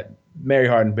similar is that Mary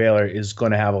Hardin-Baylor is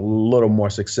going to have a little more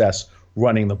success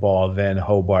running the ball than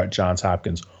Hobart, Johns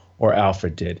Hopkins, or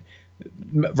Alfred did.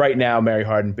 Right now, Mary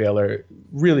Hardin-Baylor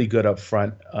really good up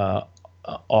front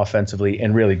offensively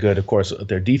and really good, of course, at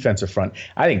their defensive front.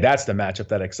 I think that's the matchup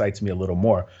that excites me a little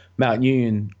more. Mount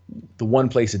Union, the one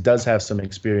place it does have some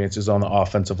experience is on the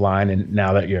offensive line, and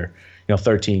now that you're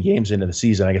 13 games into the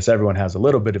season, I guess everyone has a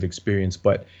little bit of experience,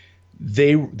 but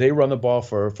they run the ball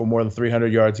for more than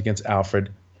 300 yards against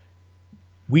Alfred.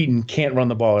 Wheaton can't run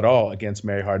the ball at all against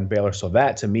Mary Hardin-Baylor, so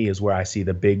that to me is where I see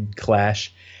the big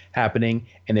clash happening.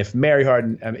 And if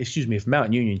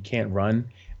Mount Union can't run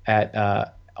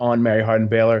on Mary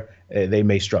Hardin-Baylor, they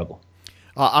may struggle.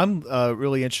 I'm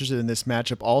really interested in this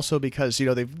matchup also because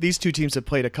these two teams have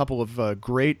played a couple of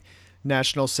great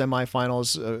national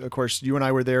semifinals. Of course, you and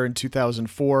I were there in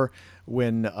 2004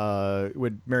 when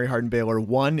Mary Hardin-Baylor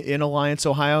won in Alliance,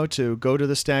 Ohio, to go to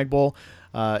the Stag Bowl.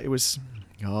 It was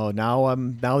now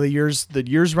the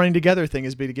years running together thing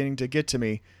is beginning to get to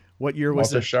me. What year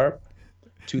was it? Walter Sharp.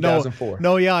 2004.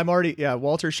 No, yeah,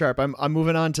 Walter Sharp. I'm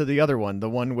moving on to the other one,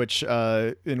 the one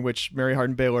in which Mary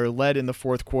Hardin-Baylor led in the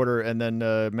fourth quarter, and then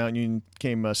Mount Union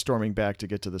came storming back to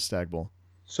get to the Stag Bowl.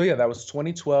 So yeah, that was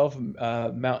 2012.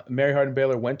 Mary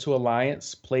Hardin-Baylor went to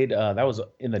Alliance, played. That was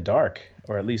in the dark,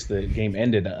 or at least the game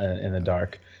ended in the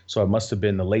dark. So it must have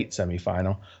been the late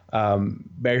semifinal.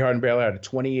 Mary Hardin-Baylor had a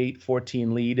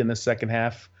 28-14 lead in the second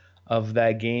half of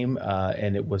that game,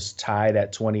 and it was tied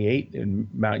at 28. And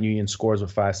Mount Union scores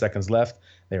with 5 seconds left.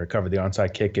 They recovered the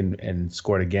onside kick and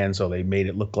scored again, so they made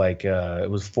it look like it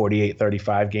was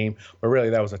 48-35 game. But really,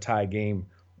 that was a tie game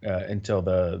until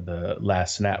the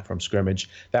last snap from scrimmage.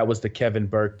 That was the Kevin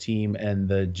Burke team and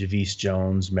the Javice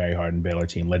Jones Mary Hardin-Baylor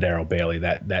team, Ladero Bailey,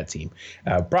 that team.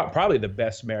 Probably the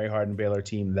best Mary Hardin-Baylor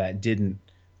team that didn't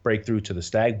break through to the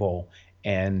Stag Bowl.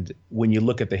 And when you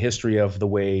look at the history of the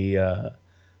way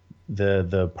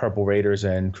the Purple Raiders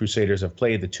and Crusaders have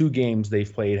played, the two games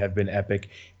they've played have been epic,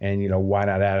 and why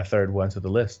not add a third one to the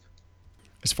list?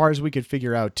 As far as we could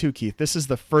figure out, too, Keith, this is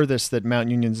the furthest that Mount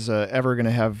Union's ever going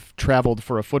to have traveled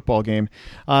for a football game.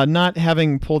 Not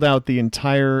having pulled out the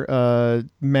entire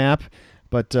map,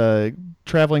 but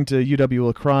traveling to UW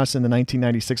La Crosse in the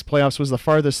 1996 playoffs was the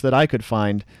farthest that I could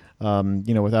find,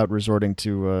 without resorting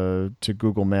to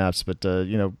Google Maps. But,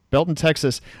 Belton,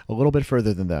 Texas, a little bit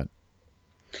further than that.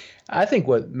 I think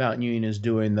what Mount Union is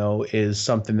doing, though, is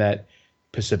something that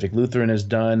Pacific Lutheran has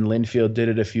done. Linfield did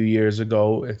it a few years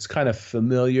ago. It's kind of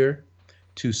familiar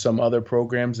to some other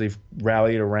programs. They've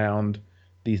rallied around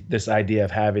this idea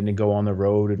of having to go on the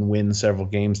road and win several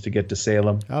games to get to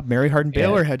Salem. Mary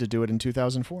Hardin-Baylor had to do it in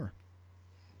 2004.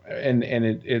 And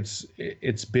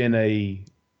it's been a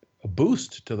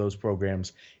boost to those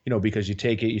programs, because you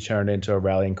take it, you turn it into a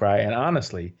rallying cry. And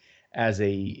honestly, as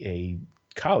a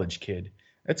college kid,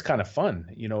 it's kind of fun.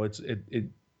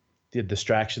 The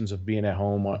distractions of being at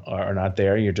home are not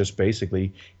there. You're just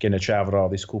basically getting to travel to all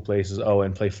these cool places.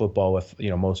 And play football with,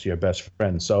 most of your best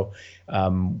friends. So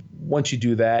once you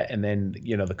do that, and then,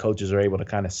 the coaches are able to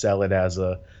kind of sell it as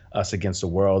a us against the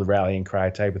world rallying cry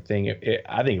type of thing,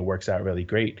 I think it works out really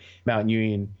great. Mount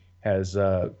Union has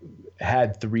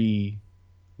had 3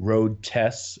 road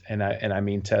tests, and I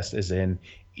mean tests as in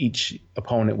each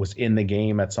opponent was in the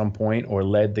game at some point or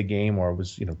led the game or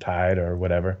was, tied or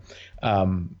whatever.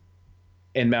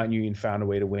 And Mount Union found a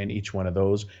way to win each one of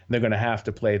those. And they're going to have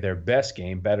to play their best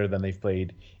game, better than they've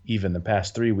played even the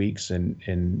past 3 weeks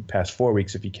and past 4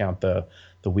 weeks if you count the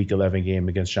Week 11 game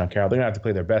against John Carroll. They're going to have to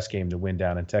play their best game to win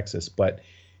down in Texas. But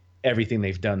everything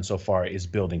they've done so far is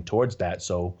building towards that.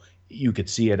 So you could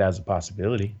see it as a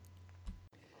possibility.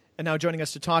 And now joining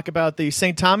us to talk about the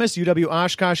St. Thomas UW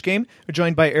Oshkosh game, we're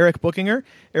joined by Eric Bookinger.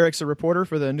 Eric's a reporter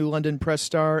for the New London Press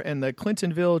Star and the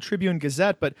Clintonville Tribune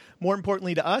Gazette. But more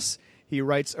importantly to us, he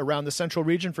writes around the Central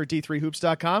region for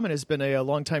D3Hoops.com and has been a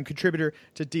longtime contributor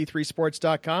to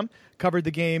D3Sports.com. Covered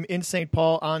the game in St.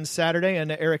 Paul on Saturday. And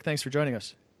Eric, thanks for joining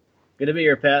us. Good to be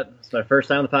here, Pat. It's my first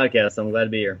time on the podcast. I'm glad to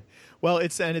be here. Well,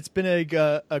 it's been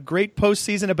a great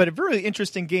postseason, but a very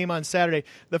interesting game on Saturday.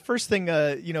 The first thing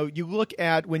you look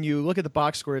at when you look at the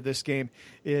box score of this game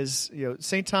is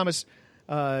St. Thomas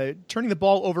turning the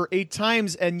ball over 8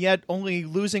 times and yet only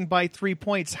losing by 3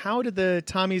 points. How did the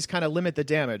Tommies kind of limit the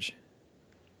damage?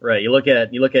 Right. You look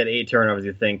at 8 turnovers,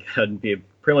 you think it'd be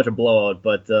pretty much a blowout,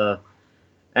 but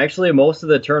actually most of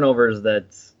the turnovers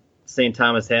that St.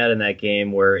 Thomas had in that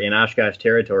game were in Oshkosh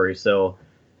territory, so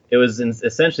it was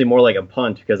essentially more like a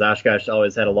punt because Oshkosh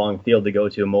always had a long field to go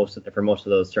to for most of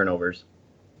those turnovers.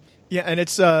 Yeah, and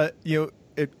it's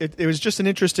it was just an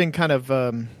interesting kind of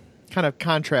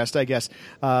contrast, I guess.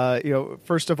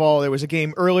 First of all, there was a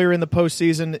game earlier in the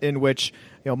postseason in which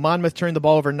Monmouth turned the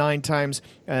ball over 9 times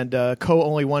and Co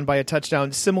only won by a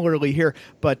touchdown. Similarly here,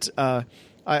 but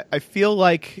I feel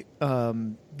like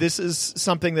this is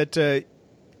something that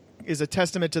is a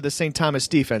testament to the St. Thomas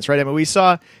defense, right? I mean, we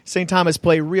saw St. Thomas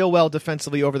play real well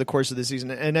defensively over the course of the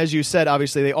season, and as you said,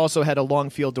 obviously they also had a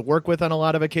long field to work with on a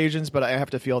lot of occasions, but I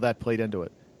have to feel that played into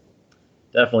it.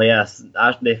 Definitely, yes.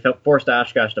 They forced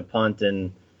Oshkosh to punt,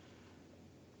 and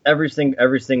every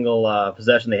single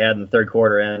possession they had in the third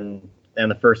quarter and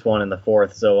the first one in the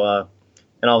fourth. So,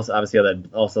 and obviously that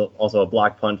also a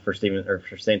block punt for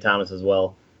St. Thomas as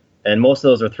well. And most of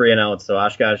those were 3 and outs, so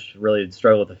Oshkosh really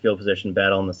struggled with the field position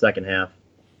battle in the second half.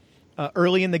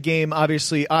 Early in the game,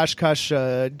 obviously, Oshkosh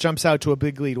jumps out to a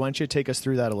big lead. Why don't you take us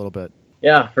through that a little bit?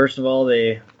 Yeah, first of all,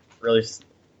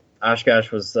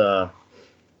 Oshkosh was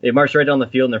they marched right down the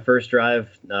field in their first drive.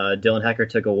 Dylan Hecker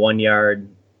took a 1-yard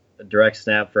direct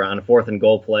snap on a 4th and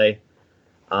goal play.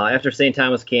 After St.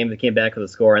 Thomas they came back with a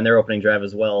score on their opening drive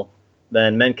as well.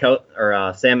 Then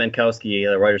Sam Menkowski,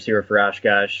 the wide receiver for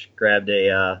Oshkosh, grabbed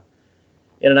a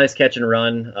nice catch and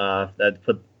run that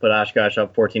put Oshkosh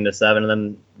up 14-7. And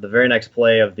then the very next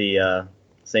play of the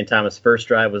St. Thomas first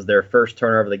drive was their first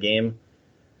turnover of the game.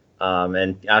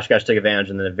 And Oshkosh took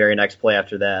advantage in the very next play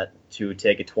after that to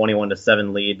take a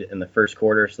 21-7 lead in the first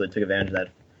quarter. So they took advantage of that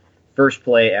first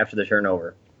play after the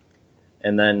turnover.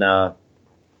 And then,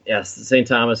 St.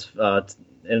 Thomas,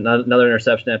 another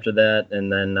interception after that.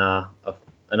 And then on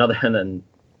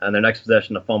their next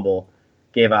possession, a fumble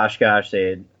gave Oshkosh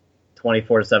a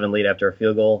 24-7 lead after a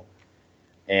field goal.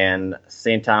 And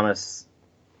St. Thomas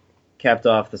capped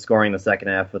off the scoring in the second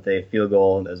half with a field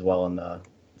goal as well in the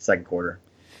second quarter.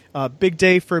 Big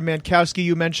day for Menkowski.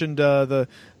 You mentioned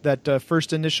that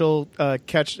first initial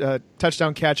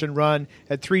touchdown catch and run.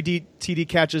 Had 3 TD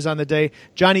catches on the day.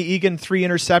 Johnny Egan, 3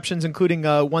 interceptions, including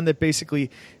one that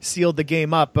basically sealed the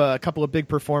game up. A couple of big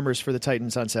performers for the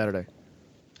Titans on Saturday.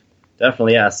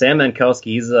 Definitely, yeah. Sam Menkowski,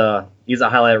 he's a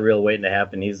highlight reel waiting to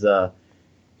happen. He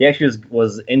actually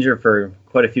was injured for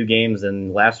quite a few games,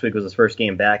 and last week was his first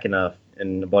game back in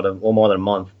about a little more than a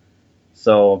month.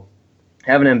 So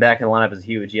having him back in the lineup is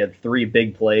huge. He had 3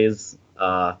 big plays.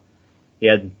 He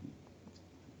had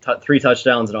 3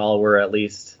 touchdowns, and all were at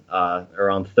least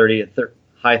around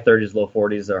high 30s, low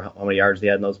 40s, or how many yards he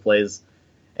had in those plays.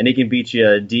 And he can beat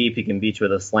you deep. He can beat you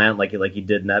with a slant like he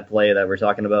did in that play that we're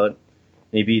talking about.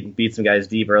 And he beat some guys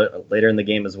deep later in the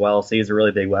game as well. So he's a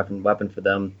really big weapon for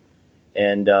them.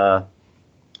 And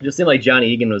it just seemed like Johnny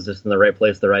Egan was just in the right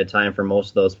place at the right time for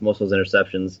most of those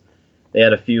interceptions. They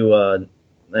had a few,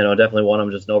 definitely one of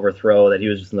them just an overthrow that he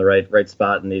was just in the right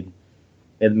spot, and he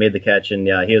made the catch. And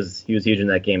yeah, he was huge in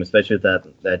that game, especially with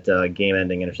that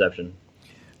game-ending interception.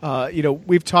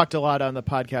 We've talked a lot on the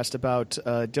podcast about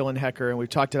Dylan Hecker, and we've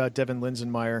talked about Devin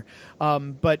Linsenmeyer.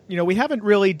 But we haven't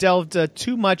really delved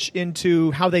too much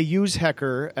into how they use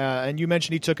Hecker. And you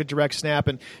mentioned he took a direct snap,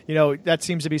 and, that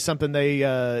seems to be something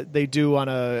they do on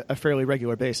a fairly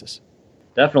regular basis.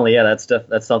 Definitely, yeah.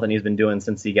 That's something he's been doing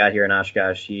since he got here in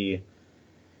Oshkosh. They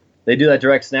do that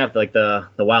direct snap, like the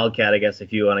Wildcat, I guess,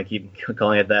 if you want to keep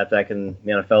calling it that. Back in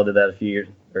the NFL, did that a few years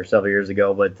or several years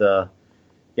ago. But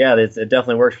yeah, it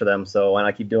definitely works for them, so why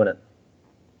not keep doing it?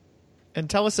 And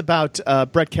tell us about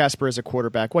Brett Casper as a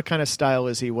quarterback. What kind of style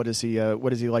is he? What does he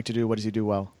like to do? What does he do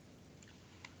well?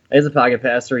 As a pocket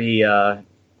passer, he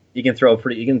can throw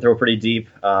pretty deep.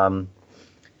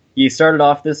 He started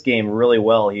off this game really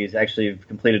well. He's actually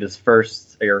completed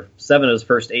 7 of his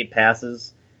first 8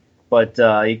 passes, but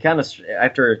he kind of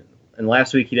and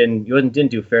last week he didn't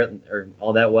do fair or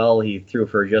all that well. He threw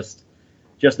for just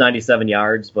 97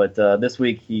 yards, but this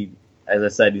week he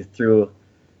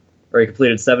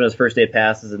completed 7 of his first 8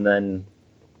 passes, and then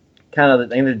I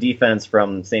think the defense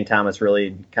from St. Thomas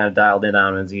really kind of dialed in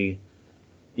on him as he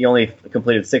only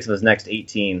completed 6 of his next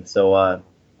 18. So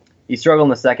he struggled in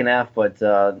the second half, but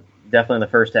definitely in the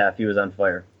first half he was on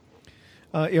fire.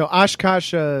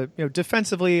 Oshkosh,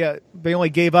 defensively, they only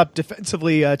gave up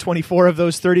defensively 24 of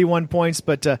those 31 points,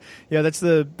 but that's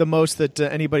the most that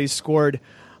anybody's scored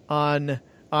on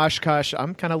Oshkosh.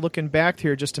 I'm kind of looking back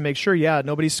here just to make sure. Yeah,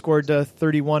 nobody's scored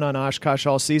 31 on Oshkosh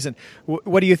all season.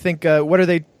 What do you think? What are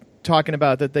they talking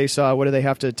about that they saw? What do they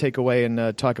have to take away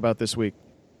and talk about this week?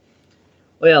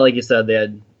 Well, yeah, like you said, they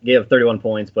had gave 31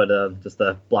 points, but just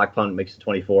the block punt makes it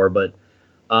 24. But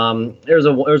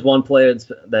there's one play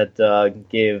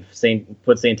that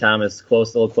put St. Thomas a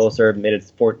little closer, made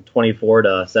it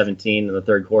 24-17 in the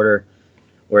third quarter,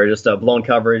 where just blown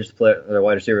coverage, their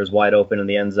wide receiver was wide open in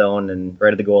the end zone and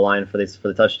right at the goal line for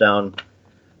the touchdown.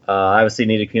 Obviously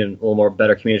needed a little more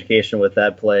better communication with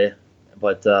that play,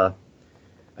 but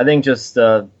I think just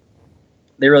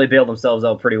they really bailed themselves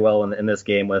out pretty well in this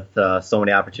game with so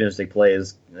many opportunistic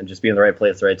plays and just being in the right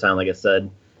place at the right time, like I said,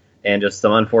 and just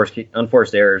some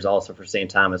unforced errors also for St.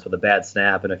 Thomas with a bad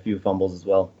snap and a few fumbles as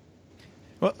well.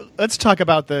 Well, let's talk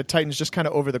about the Titans just kind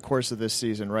of over the course of this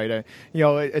season, right?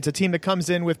 It's a team that comes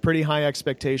in with pretty high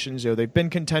expectations. They've been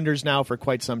contenders now for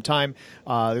quite some time.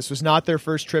 This was not their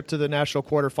first trip to the national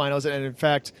quarterfinals, and in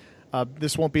fact,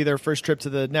 this won't be their first trip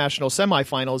to the national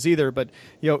semifinals either. But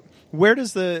where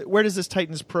does this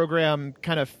Titans program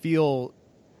kind of feel?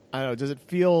 I don't know. Does it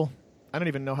feel? I don't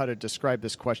even know how to describe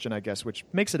this question, I guess, which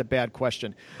makes it a bad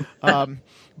question.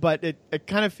 But it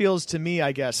kind of feels to me,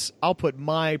 I guess, I'll put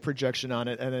my projection on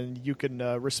it, and then you can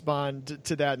respond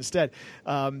to that instead.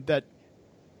 That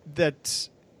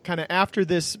kind of after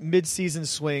this midseason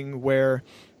swing where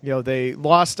they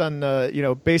lost on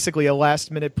basically a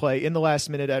last-minute play in the last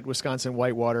minute at Wisconsin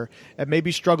Whitewater, and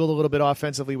maybe struggled a little bit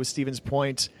offensively with Stevens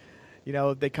Point.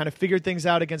 They kind of figured things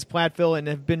out against Platteville and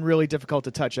have been really difficult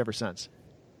to touch ever since.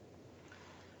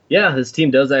 Yeah, this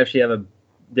team does actually have a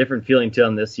different feeling to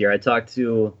them this year. I talked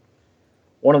to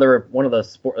one of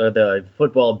the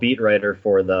football beat writer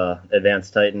for the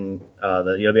Advanced Titan,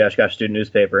 the UW Oshkosh student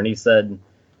newspaper, and he said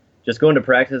just going to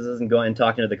practices and going and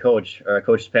talking to the coach,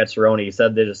 Coach Pat Cerrone, he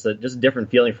said there's just a different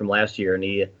feeling from last year, and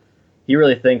he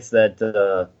really thinks that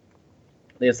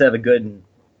they just have a good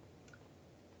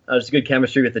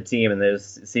chemistry with the team, and they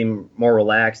just seem more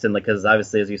relaxed, and because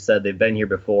obviously, as you said, they've been here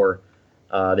before.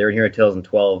 They were here in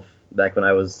 2012, back when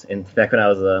I was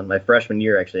my freshman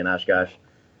year actually in Oshkosh,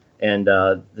 and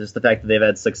just the fact that they've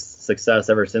had success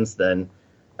ever since then,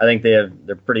 I think they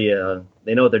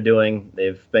know what they're doing.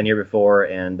 They've been here before,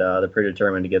 and they're pretty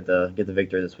determined to get the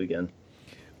victory this weekend.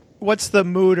 What's the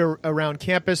mood around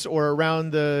campus or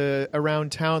around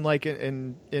town like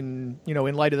in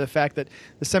light of the fact that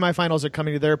the semifinals are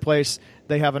coming to their place?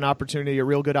 They have a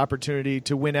real good opportunity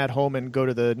to win at home and go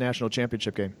to the national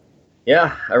championship game.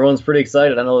 Yeah, everyone's pretty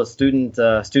excited. I know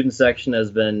the student section has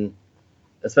been,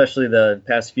 especially the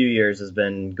past few years, has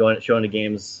been showing the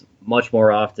games much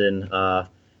more often. I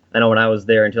know when I was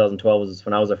there in 2012, was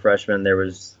when I was a freshman, there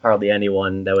was hardly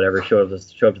anyone that would ever show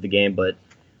up to the game. But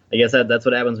I guess that's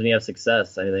what happens when you have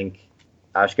success. I think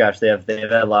Oshkosh they've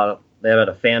had a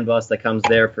fan bus that comes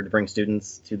there to bring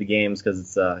students to the games because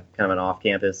it's kind of an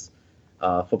off-campus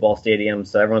football stadium.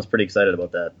 So everyone's pretty excited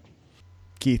about that.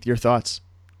 Keith, your thoughts?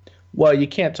 Well, you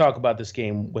can't talk about this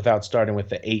game without starting with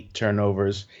the 8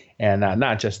 turnovers, and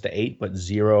not just the 8, but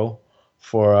 0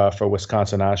 for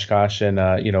Wisconsin Oshkosh, and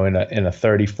in a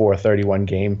 34-31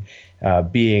 game,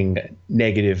 being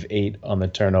 -8 on the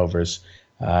turnovers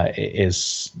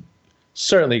is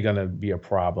certainly going to be a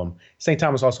problem. St.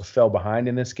 Thomas also fell behind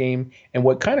in this game, and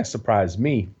what kind of surprised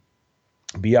me,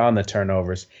 beyond the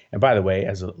turnovers, and by the way,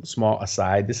 as a small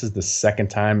aside, this is the second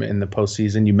time in the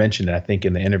postseason, you mentioned it, I think,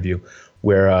 in the interview,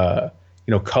 where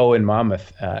Coe and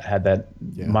Monmouth had that.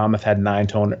 Yeah. Monmouth had 9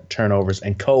 turnovers,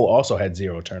 and Coe also had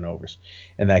 0 turnovers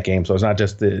in that game. So it's not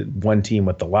just the one team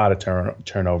with a lot of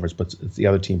turnovers, but it's the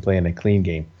other team playing a clean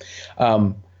game.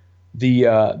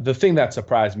 The thing that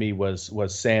surprised me was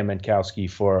Sam Mankowski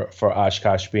for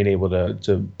Oshkosh being able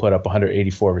to put up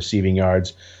 184 receiving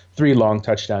yards, 3 long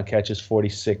touchdown catches,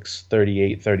 46,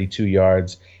 38, 32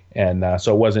 yards. And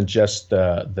so it wasn't just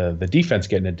the defense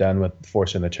getting it done with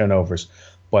forcing the turnovers,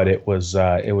 but it was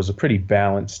a pretty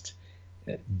balanced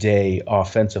day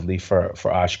offensively for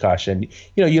Oshkosh. And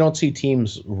you don't see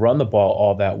teams run the ball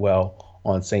all that well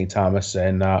on St. Thomas,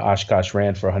 and Oshkosh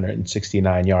ran for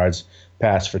 169 yards,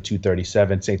 passed for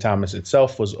 237. St. Thomas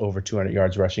itself was over 200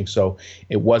 yards rushing, so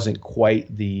it wasn't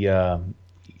quite the.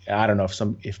 I don't know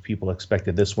if people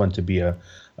expected this one to be a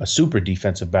super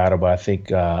defensive battle, but I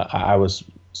think I was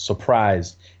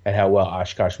surprised at how well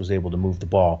Oshkosh was able to move the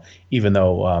ball, even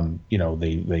though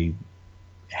they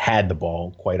had the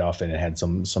ball quite often and had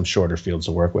some shorter fields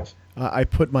to work with. I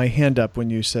put my hand up when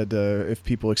you said if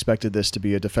people expected this to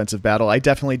be a defensive battle. I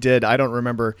definitely did. I don't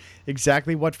remember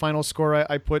exactly what final score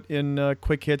I put in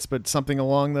quick hits, but something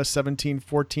along the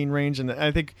 17-14 range, and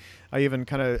I think I even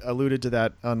kind of alluded to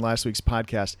that on last week's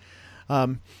podcast.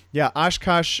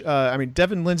 Oshkosh,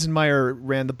 Devin Linsenmeyer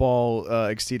ran the ball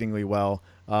exceedingly well.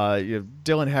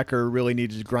 Dylan Hecker really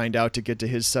needed to grind out to get to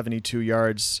his 72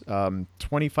 yards,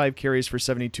 25 carries for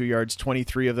 72 yards,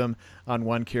 23 of them on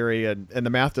one carry, and the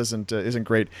math isn't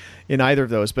great in either of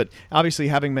those. But obviously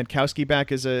having Metkowski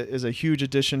back is a huge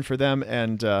addition for them,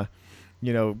 and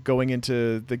going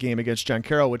into the game against John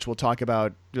Carroll, which we'll talk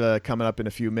about coming up in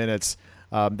a few minutes,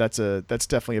 that's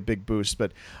definitely a big boost.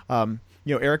 But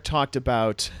Eric talked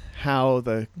about how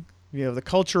the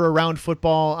culture around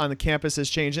football on the campus has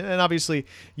changed. And obviously,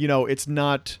 it's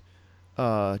not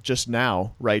just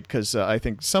now, right? Because I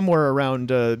think somewhere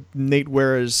around Nate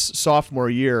Wara's sophomore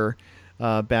year,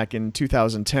 back in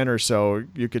 2010 or so,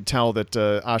 you could tell that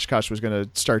Oshkosh was going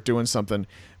to start doing something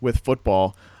with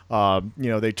football.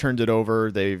 They turned it over.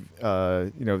 They've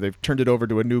turned it over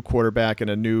to a new quarterback in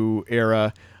a new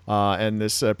era. And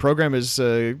this program has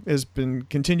been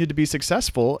continued to be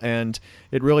successful, and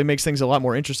it really makes things a lot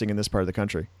more interesting in this part of the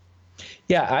country.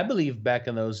 Yeah, I believe back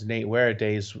in those Nate Wara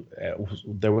days,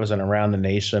 there was an Around the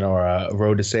Nation or a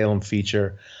Road to Salem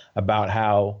feature about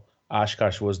how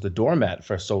Oshkosh was the doormat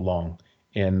for so long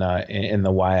in the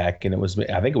WIAC, and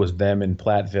I think it was them in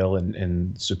Platteville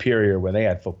and Superior where they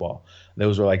had football.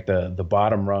 Those were like the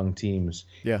bottom rung teams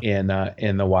in the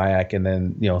WIAC, and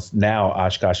then now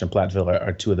Oshkosh and Platteville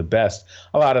are two of the best.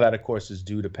 A lot of that, of course, is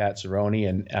due to Pat Cerrone,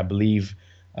 and I believe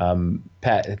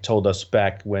Pat had told us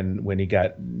back when he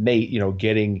got Nate,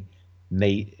 getting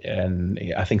Nate,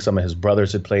 and I think some of his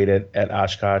brothers had played at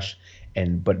Oshkosh.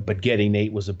 But getting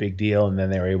Nate was a big deal, and then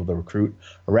they were able to recruit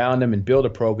around him and build a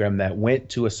program that went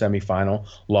to a semifinal,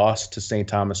 lost to St.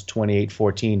 Thomas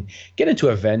 28-14. Getting to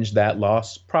avenge that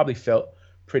loss probably felt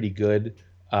pretty good,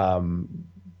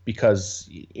 because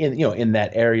in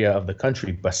that area of the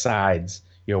country, besides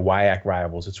your WIAC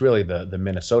rivals, it's really the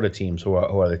Minnesota teams who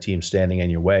are the teams standing in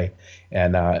your way,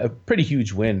 and a pretty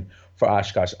huge win for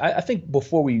Oshkosh. I think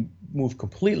before we move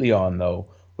completely on, though,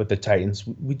 with the Titans,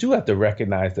 we do have to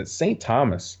recognize that St.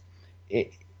 Thomas,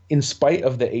 in spite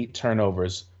of the 8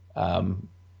 turnovers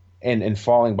and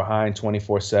falling behind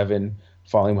 24-7,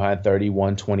 falling behind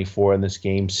 31-24 in this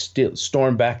game, still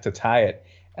stormed back to tie it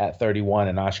at 31,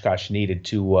 and Oshkosh needed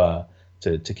to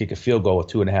kick a field goal with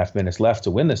 2.5 minutes left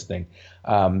to win this thing.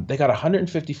 They got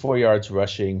 154 yards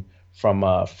rushing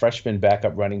from freshman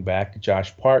backup running back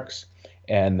Josh Parks,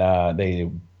 and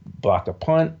they blocked a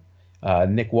punt.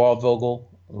 Nick Waldvogel,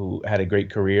 who had a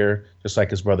great career, just like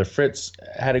his brother Fritz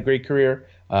had a great career.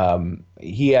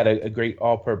 He had a great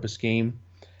all-purpose game.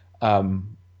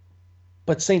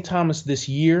 But St. Thomas this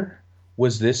year,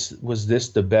 was this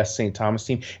the best St. Thomas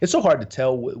team? It's so hard to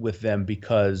tell with them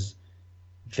because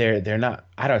they're not.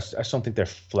 I just don't think they're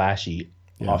flashy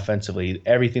offensively.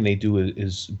 Everything they do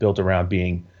is built around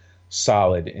being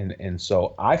solid, and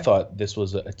so I thought this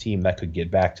was a team that could get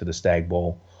back to the Stag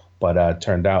Bowl, but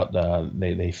turned out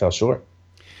they fell short.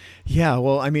 Yeah,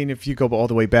 well, I mean, if you go all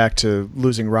the way back to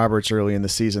losing Roberts early in the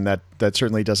season, that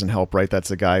certainly doesn't help, right? That's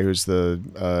the guy who's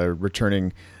the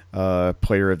returning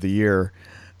player of the year.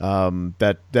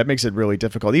 That makes it really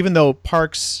difficult. Even though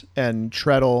Parks and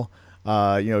Treadle,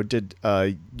 did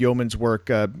yeoman's work,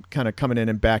 kind of coming in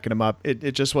and backing him up,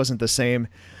 it just wasn't the same.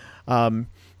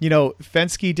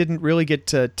 Fenske didn't really get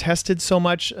tested so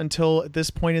much until this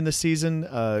point in the season.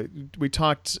 We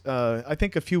talked, I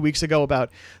think, a few weeks ago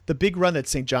about the big run that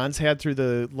St. John's had through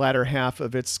the latter half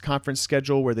of its conference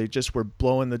schedule, where they just were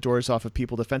blowing the doors off of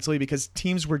people defensively because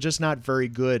teams were just not very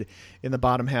good in the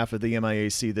bottom half of the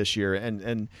MIAC this year.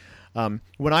 And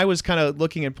when I was kind of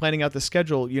looking and planning out the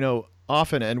schedule,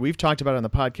 often, and we've talked about it on the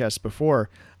podcast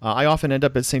before, I often end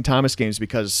up at St. Thomas games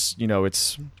because,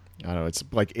 it's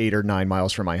like 8 or 9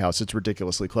 miles from my house. It's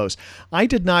ridiculously close. I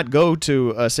did not go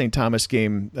to a St. Thomas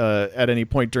game at any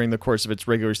point during the course of its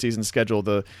regular season schedule.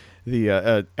 The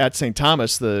at St.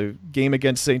 Thomas, the game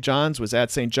against St. John's was at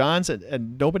St. John's,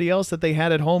 and nobody else that they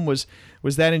had at home was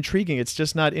that intriguing. It's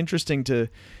just not interesting to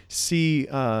see,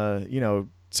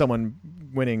 someone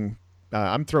winning.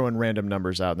 I'm throwing random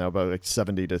numbers out now, but like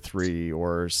 70-3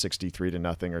 or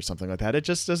 63-0 or something like that. It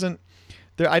just doesn't.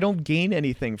 I don't gain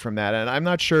anything from that, and I'm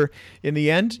not sure in the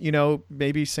end.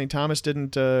 Maybe St. Thomas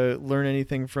didn't learn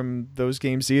anything from those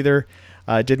games either.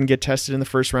 Didn't get tested in the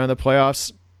first round of the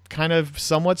playoffs. Kind of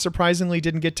somewhat surprisingly,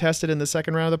 didn't get tested in the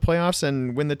second round of the playoffs.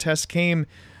 And when the test came,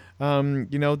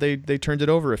 they turned it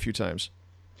over a few times.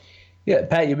 Yeah,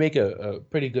 Pat, you make a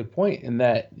pretty good point in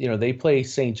that, they play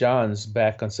St. John's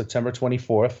back on September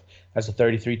 24th as a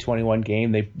 33-21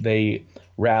 game. They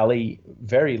rally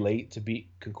very late to beat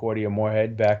Concordia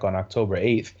Moorhead back on October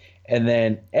 8th. And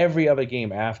then every other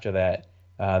game after that,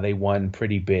 they won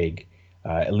pretty big,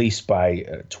 at least by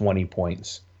 20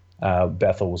 points.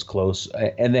 Bethel was close.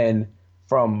 And then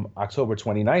from October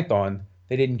 29th on,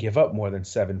 they didn't give up more than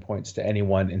 7 points to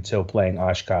anyone until playing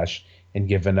Oshkosh and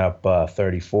giving up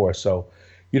 34. So,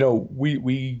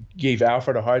 we gave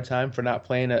Alfred a hard time for not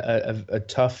playing a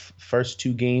tough first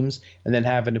two games and then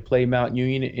having to play Mount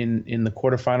Union in the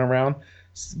quarterfinal round.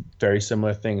 Very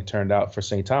similar thing it turned out for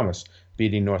St. Thomas,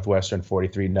 beating Northwestern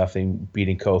 43-0,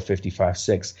 beating Co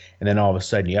 55-6, and then all of a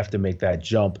sudden you have to make that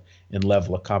jump in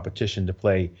level of competition to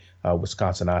play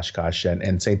Wisconsin Oshkosh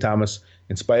and St. Thomas.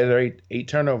 In spite of their eight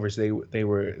turnovers, they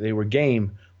were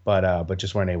game, but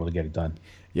just weren't able to get it done.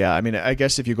 Yeah, I mean, I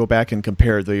guess if you go back and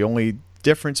compare, the only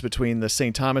difference between the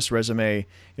St. Thomas resume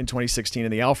in 2016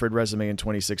 and the Alfred resume in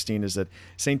 2016 is that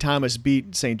St. Thomas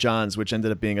beat St. John's, which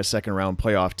ended up being a second-round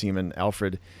playoff team, and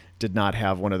Alfred did not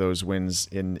have one of those wins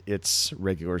in its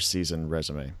regular season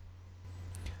resume.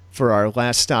 For our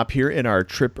last stop here in our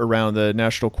trip around the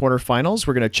national quarterfinals,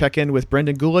 we're going to check in with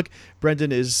Brendan Gulick.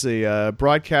 Brendan is a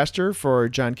broadcaster for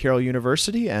John Carroll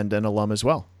University and an alum as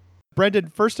well. Brendan,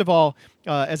 first of all,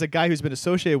 as a guy who's been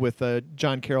associated with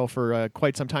John Carroll for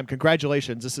quite some time,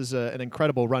 congratulations. This is an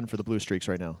incredible run for the Blue Streaks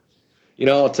right now.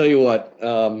 I'll tell you what,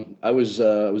 I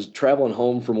was traveling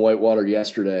home from Whitewater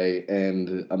yesterday,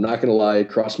 and I'm not going to lie, it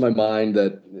crossed my mind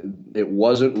that it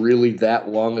wasn't really that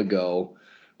long ago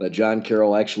that John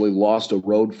Carroll actually lost a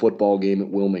road football game at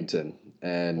Wilmington.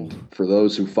 And for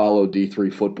those who follow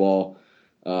D3 football,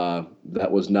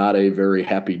 that was not a very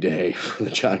happy day for the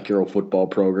John Carroll football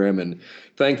program. And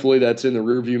thankfully that's in the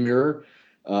rearview mirror.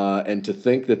 And to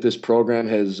think that this program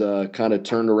has kind of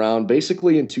turned around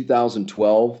basically in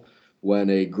 2012 when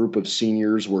a group of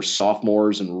seniors were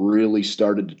sophomores and really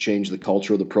started to change the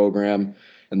culture of the program.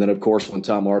 And then, of course, when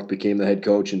Tom Arth became the head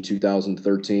coach in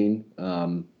 2013,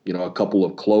 a couple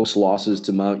of close losses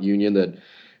to Mount Union that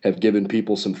have given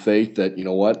people some faith that,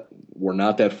 we're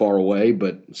not that far away,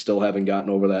 but still haven't gotten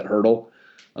over that hurdle.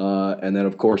 And then,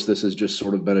 of course, this has just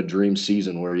sort of been a dream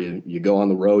season where you go on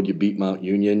the road, you beat Mount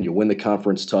Union, you win the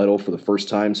conference title for the first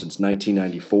time since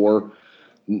 1994.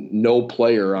 No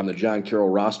player on the John Carroll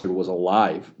roster was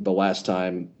alive the last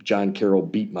time John Carroll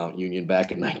beat Mount Union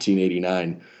back in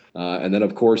 1989. And then,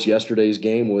 of course, yesterday's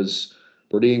game was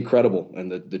pretty incredible.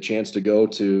 And the chance to go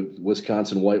to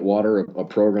Wisconsin Whitewater, a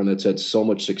program that's had so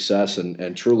much success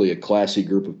and truly a classy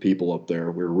group of people up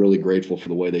there. We're really grateful for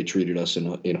the way they treated us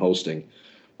in hosting.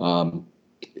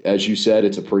 As you said,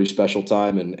 it's a pretty special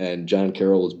time, and John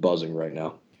Carroll is buzzing right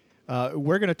now.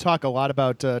 We're going to talk a lot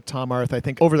about Tom Arth, I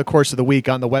think, over the course of the week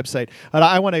on the website.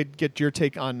 I want to get your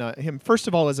take on him. First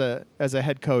of all, as a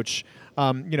head coach,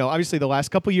 obviously the last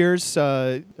couple years,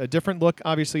 a different look,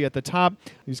 obviously, at the top.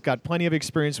 He's got plenty of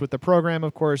experience with the program,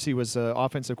 of course. He was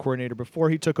offensive coordinator before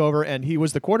he took over, and he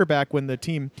was the quarterback when the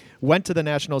team went to the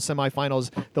national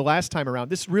semifinals the last time around.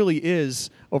 This really is,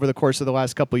 over the course of the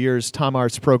last couple years, Tom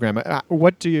Arth's program.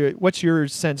 What's your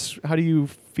sense? How do you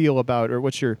feel about, or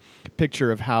what's your picture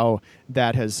of how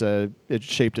that has it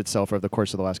shaped itself over the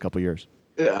course of the last couple of years?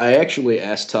 I actually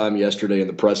asked Tom yesterday in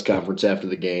the press conference after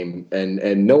the game,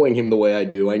 and knowing him the way I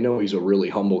do, I know he's a really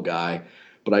humble guy,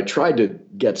 but I tried to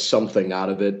get something out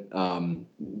of it.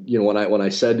 When I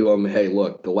said to him, hey,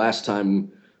 look, the last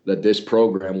time that this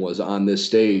program was on this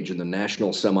stage in the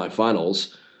national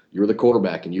semifinals, you were the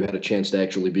quarterback and you had a chance to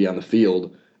actually be on the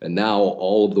field, and now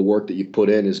all of the work that you've put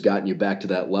in has gotten you back to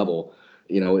that level.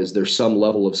 Is there some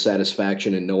level of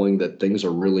satisfaction in knowing that things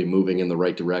are really moving in the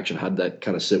right direction? How'd that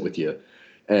kind of sit with you?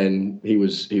 And he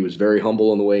was very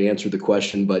humble in the way he answered the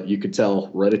question, but you could tell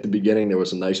right at the beginning there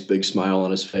was a nice big smile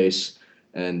on his face,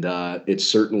 and it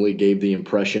certainly gave the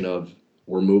impression of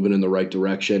we're moving in the right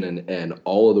direction, and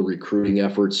all of the recruiting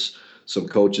efforts, some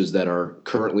coaches that are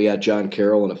currently at John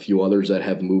Carroll and a few others that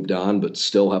have moved on but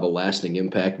still have a lasting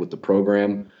impact with the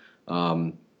program.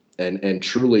 And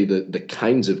truly the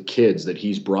kinds of kids that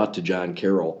he's brought to John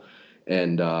Carroll.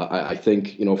 And I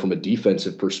think, from a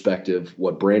defensive perspective,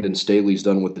 what Brandon Staley's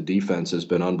done with the defense has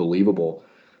been unbelievable.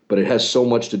 But it has so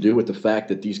much to do with the fact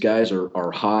that these guys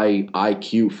are high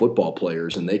IQ football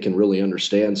players, and they can really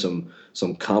understand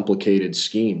some complicated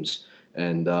schemes.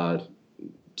 And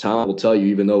Tom will tell you,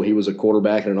 even though he was a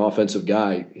quarterback and an offensive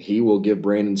guy, he will give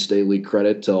Brandon Staley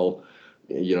credit till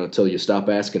you stop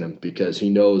asking him, because he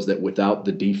knows that without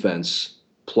the defense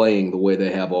playing the way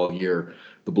they have all year,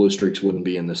 the Blue Streaks wouldn't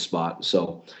be in this spot.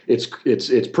 So it's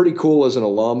pretty cool as an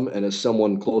alum and as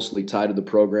someone closely tied to the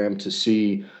program to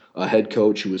see a head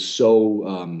coach who is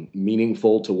so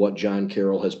meaningful to what John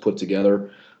Carroll has put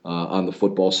together on the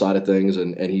football side of things,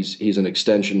 and he's an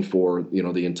extension for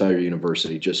the entire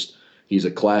university. He's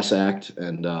a class act,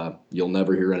 and you'll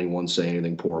never hear anyone say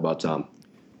anything poor about Tom.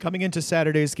 Coming into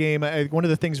Saturday's game, one of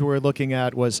the things we were looking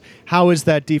at was how is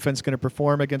that defense going to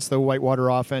perform against the Whitewater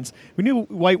offense. We knew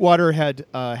Whitewater had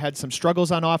had some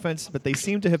struggles on offense, but they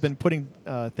seem to have been putting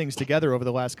things together over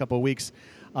the last couple of weeks.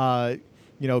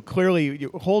 Clearly,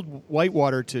 you hold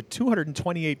Whitewater to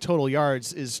 228 total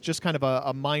yards is just kind of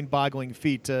a mind-boggling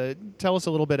feat. Tell us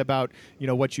a little bit about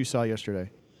what you saw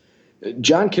yesterday.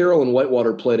 John Carroll and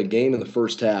Whitewater played a game in the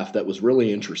first half that was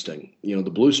really interesting. The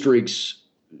Blue Streaks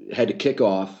had to kick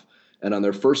off, and on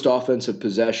their first offensive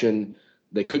possession,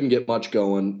 they couldn't get much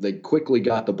going. They quickly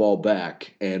got the ball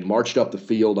back and marched up the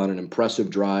field on an impressive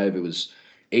drive. It was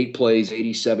 8 plays,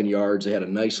 87 yards. They had a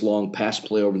nice long pass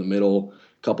play over the middle,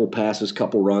 couple passes,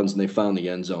 couple runs, and they found the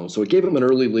end zone. So it gave them an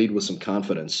early lead with some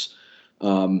confidence.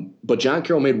 But John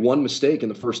Carroll made one mistake in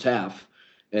the first half,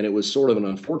 and it was sort of an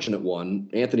unfortunate one.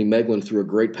 Anthony Meglin threw a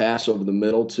great pass over the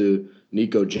middle to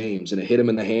Nico James, and it hit him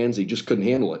in the hands. He just couldn't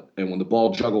handle it. And when the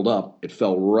ball juggled up, it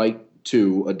fell right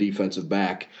to a defensive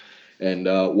back, and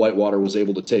Whitewater was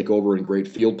able to take over in great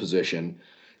field position.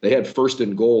 They had first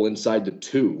and goal inside the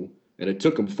 2, and it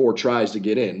took them 4 tries to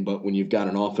get in. But when you've got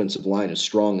an offensive line as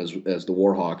strong as the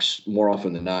Warhawks, more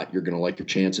often than not, you're going to like your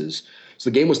chances. So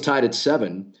the game was tied at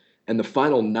 7, and the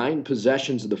final 9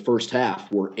 possessions of the first half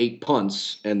were 8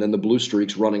 punts, and then the Blue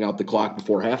Streaks running out the clock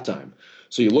before halftime.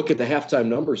 So you look at the halftime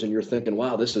numbers and you're thinking,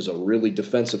 wow, this is a really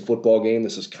defensive football game.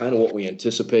 This is kind of what we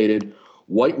anticipated.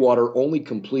 Whitewater only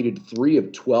completed 3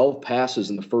 of 12 passes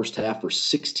in the first half for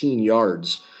 16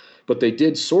 yards, but they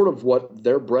did sort of what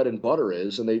their bread and butter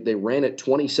is, and they ran it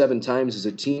 27 times as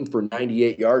a team for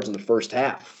 98 yards in the first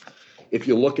half. If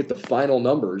you look at the final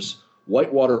numbers,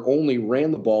 Whitewater only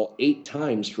ran the ball 8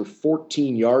 times for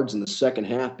 14 yards in the second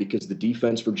half because the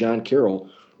defense for John Carroll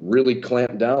really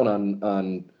clamped down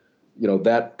on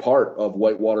that part of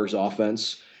Whitewater's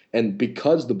offense. And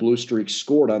because the Blue Streaks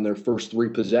scored on their first 3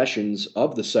 possessions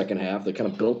of the second half, they kind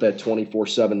of built that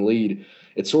 24-7 lead.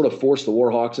 It sort of forced the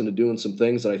Warhawks into doing some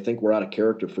things that I think were out of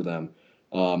character for them.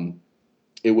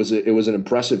 It was an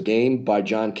impressive game by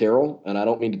John Carroll, and I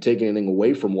don't mean to take anything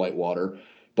away from Whitewater,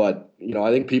 but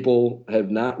I think people have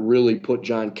not really put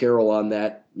John Carroll on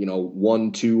that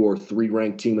 1, 2, or 3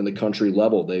 ranked team in the country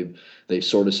level. They've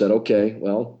sort of said, okay,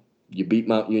 well, you beat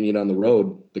Mount Union on the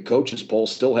road. The coaches poll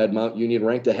still had Mount Union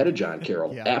ranked ahead of John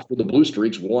Carroll after the Blue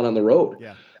Streaks won on the road.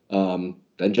 Yeah.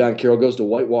 Then John Carroll goes to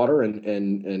Whitewater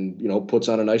and puts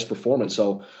on a nice performance.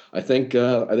 So I think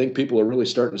people are really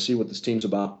starting to see what this team's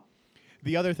about.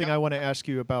 The other thing I want to ask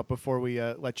you about before we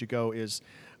let you go is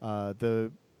the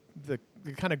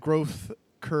kind of growth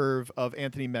curve of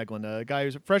Anthony Meglin, a guy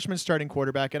who's a freshman starting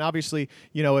quarterback. And obviously,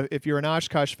 if you're an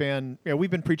Oshkosh fan,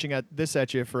 we've been preaching at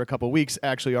you for a couple of weeks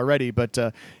actually already. But,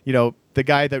 the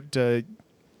guy that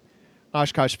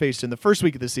Oshkosh faced in the first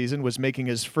week of the season was making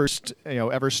his first,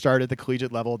 ever start at the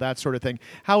collegiate level, that sort of thing.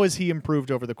 How has he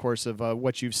improved over the course of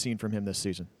what you've seen from him this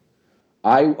season?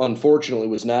 I, unfortunately,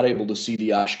 was not able to see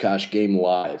the Oshkosh game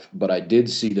live, but I did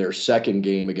see their second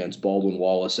game against Baldwin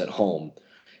Wallace at home.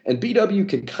 And BW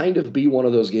can kind of be one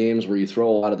of those games where you throw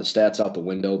a lot of the stats out the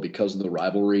window because of the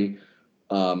rivalry.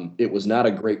 It was not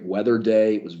a great weather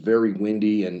day. It was very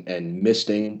windy and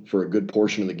misting for a good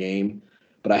portion of the game.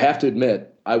 But I have to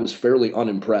admit, I was fairly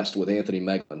unimpressed with Anthony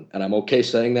Meglin. And I'm okay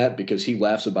saying that because he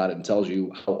laughs about it and tells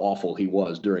you how awful he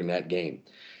was during that game.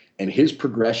 And his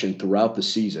progression throughout the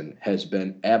season has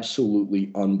been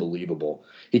absolutely unbelievable.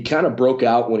 He kind of broke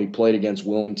out when he played against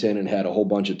Wilmington and had a whole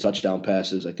bunch of touchdown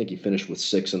passes. I think he finished with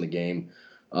 6 in the game.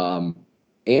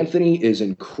 Anthony is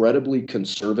incredibly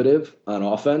conservative on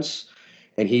offense,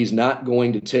 and he's not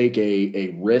going to take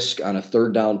a risk on a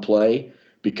third down play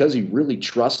because he really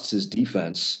trusts his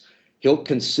defense. He'll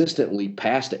consistently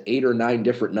pass to 8 or 9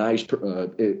 different guys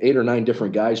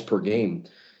per game.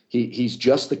 He's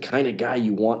just the kind of guy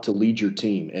you want to lead your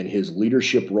team, and his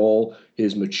leadership role,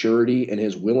 his maturity, and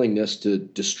his willingness to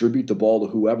distribute the ball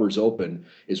to whoever's open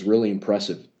is really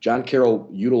impressive. John Carroll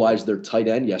utilized their tight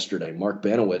end yesterday, Mark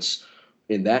Banowitz,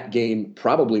 in that game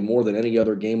probably more than any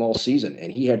other game all season,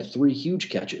 and he had 3 huge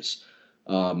catches.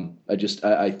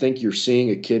 I think you're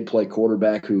seeing a kid play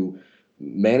quarterback who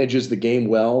manages the game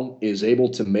well, is able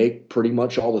to make pretty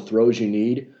much all the throws you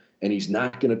need, and he's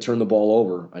not going to turn the ball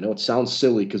over. I know it sounds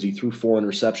silly because he threw 4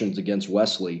 interceptions against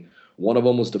Wesley. One of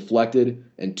them was deflected,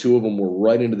 and 2 of them were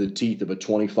right into the teeth of a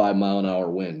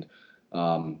 25-mile-an-hour wind.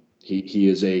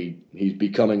 He's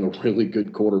becoming a really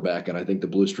good quarterback, and I think the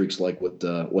Blue Streaks like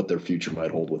what their future might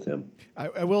hold with him.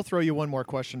 I will throw you one more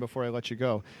question before I let you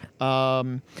go.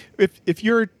 If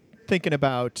you're thinking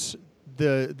about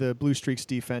the Blue Streaks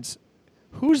defense,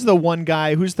 who's the one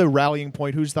guy, who's the rallying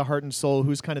point, who's the heart and soul,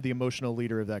 who's kind of the emotional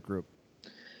leader of that group?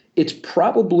 It's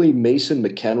probably Mason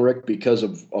McKenrick because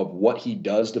of what he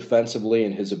does defensively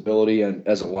and his ability and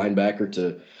as a linebacker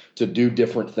to do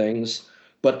different things.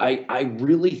 But I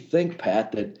really think,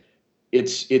 Pat, that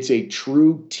it's a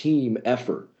true team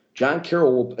effort. John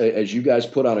Carroll, as you guys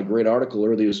put on a great article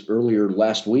earlier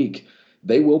last week,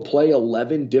 they will play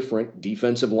 11 different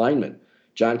defensive linemen.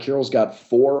 John Carroll's got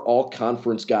 4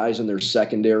 all-conference guys in their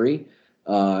secondary,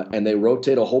 and they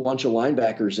rotate a whole bunch of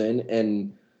linebackers in.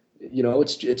 And, you know,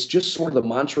 it's just sort of the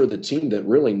mantra of the team that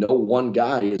really no one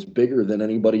guy is bigger than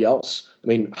anybody else. I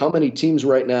mean, how many teams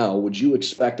right now would you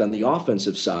expect on the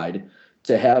offensive side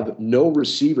to have no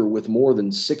receiver with more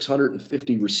than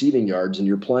 650 receiving yards, and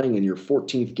you're playing in your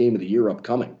 14th game of the year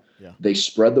upcoming? Yeah. They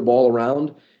spread the ball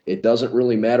around. It doesn't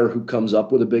really matter who comes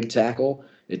up with a big tackle.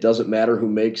 It doesn't matter who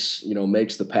makes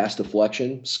the pass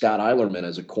deflection. Scott Eilerman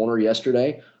as a corner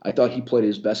yesterday, I thought he played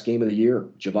his best game of the year.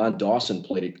 Javon Dawson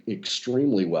played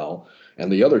extremely well.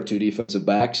 And the other 2 defensive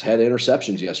backs had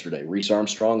interceptions yesterday, Reese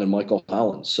Armstrong and Michael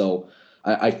Hollins. So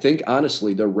I think,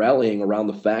 honestly, they're rallying around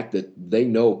the fact that they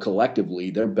know collectively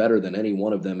they're better than any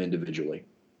one of them individually.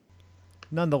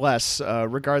 Nonetheless,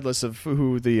 regardless of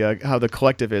who how the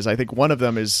collective is, I think one of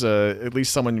them is at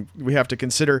least someone we have to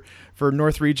consider for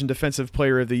North Region Defensive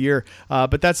Player of the Year.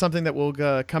 But that's something that will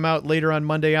come out later on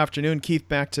Monday afternoon. Keith,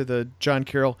 back to the John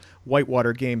Carroll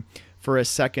Whitewater game for a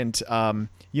second. I'm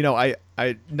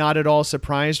not at all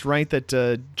surprised, right,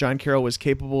 that John Carroll was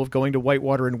capable of going to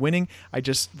Whitewater and winning. I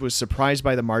just was surprised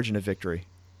by the margin of victory.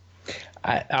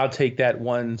 I'll take that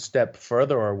one step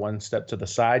further or one step to the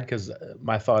side because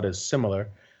my thought is similar.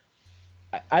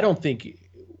 I don't think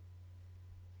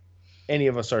any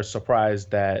of us are surprised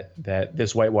that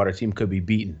this Whitewater team could be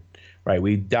beaten, right?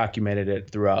 We documented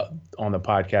it on the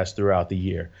podcast throughout the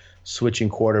year,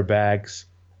 switching quarterbacks,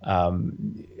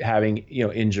 having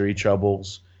injury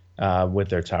troubles with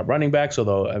their top running backs,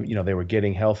 although they were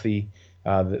getting healthy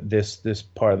this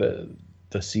part of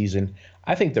the season.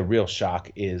 I think the real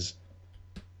shock is,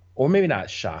 or maybe not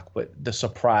shock, but the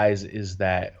surprise is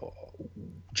that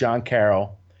John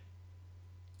Carroll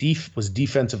was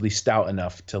defensively stout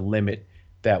enough to limit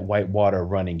that Whitewater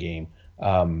running game,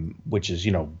 which is,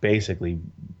 basically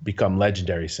become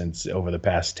legendary since over the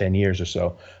past 10 years or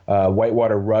so.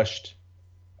 Whitewater rushed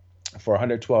for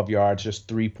 112 yards, just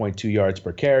 3.2 yards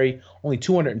per carry, only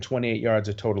 228 yards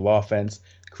of total offense.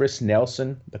 Chris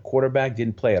Nelson, the quarterback,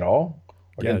 didn't play at all.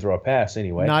 Or didn't throw a pass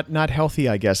anyway. Not healthy,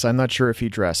 I guess. I'm not sure if he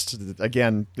dressed.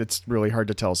 Again, it's really hard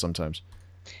to tell sometimes.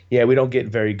 Yeah, we don't get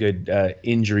very good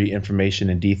injury information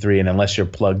in D3, and unless you're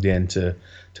plugged in to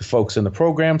folks in the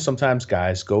program, sometimes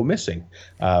guys go missing.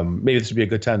 Maybe this would be a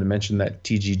good time to mention that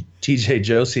TJ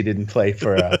Josie didn't play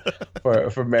for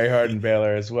Mary Hardin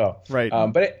Baylor as well. Right.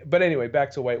 But anyway,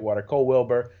 back to Whitewater. Cole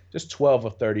Wilbur, just 12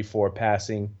 of 34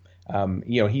 passing.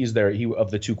 He's there.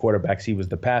 Of the 2 quarterbacks, he was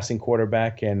the passing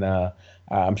quarterback, and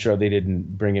I'm sure they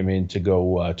didn't bring him in to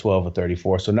go 12 of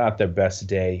 34, so not their best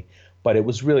day. But it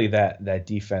was really that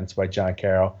defense by John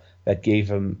Carroll that gave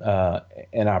him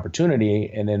an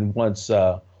opportunity. And then once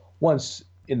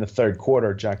in the third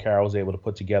quarter, John Carroll was able to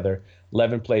put together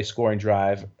 11-play scoring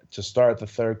drive to start the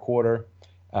third quarter.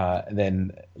 And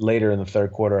then later in the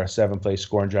third quarter, a 7-play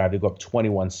scoring drive to go up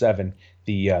 21-7.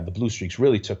 The Blue Streaks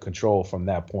really took control from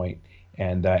that point.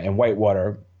 And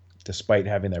Whitewater, despite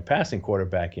having their passing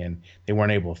quarterback in, they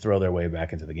weren't able to throw their way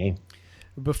back into the game.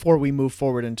 Before we move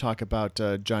forward and talk about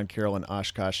John Carroll and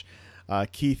Oshkosh,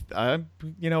 Keith,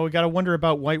 we got to wonder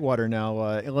about Whitewater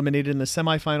now. Eliminated in the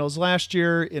semifinals last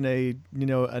year in a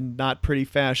not pretty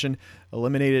fashion.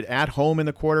 Eliminated at home in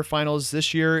the quarterfinals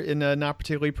this year in a not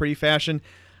particularly pretty fashion.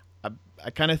 I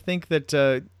kind of think that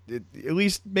at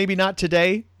least maybe not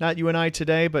today, not you and I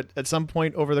today, but at some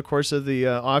point over the course of the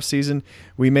off season,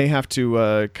 we may have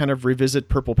to kind of revisit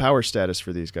Purple Power status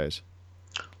for these guys.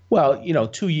 Well,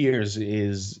 2 years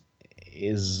is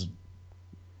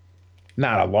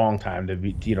not a long time to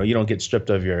be. You don't get stripped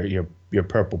of your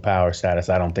Purple Power status,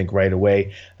 I don't think, right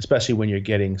away, especially when you're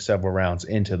getting several rounds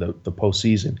into the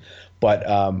postseason. But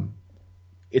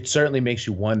it certainly makes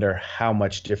you wonder how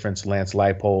much difference Lance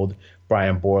Leipold,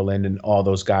 Brian Borland, and all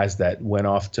those guys that went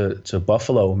off to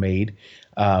Buffalo made.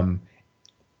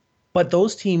 But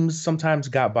those teams sometimes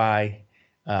got by.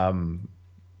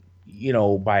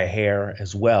 By a hair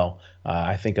as well.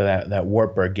 I think of that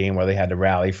Wartburg game where they had to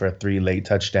rally for 3 late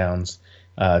touchdowns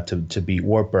to beat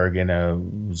Wartburg in it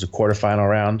was a quarterfinal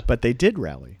round. But they did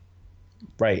rally.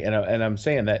 Right, and I'm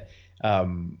saying that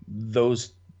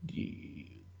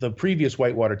the previous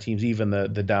Whitewater teams, even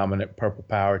the dominant Purple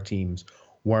Power teams,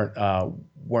 weren't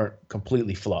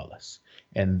completely flawless.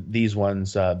 And these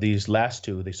ones, these last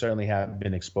two, they certainly have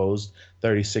been exposed.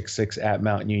 36-6 at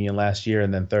Mount Union last year,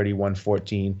 and then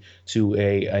 31-14 to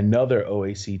another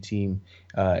OAC team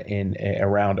in a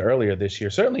round earlier this year.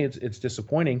 Certainly, it's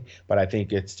disappointing, but I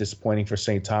think it's disappointing for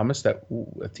St. Thomas, a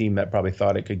team that probably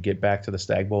thought it could get back to the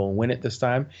Stag Bowl and win it this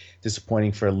time.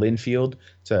 Disappointing for Linfield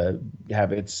to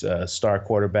have its star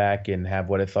quarterback and have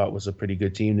what it thought was a pretty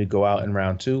good team to go out in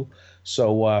round two.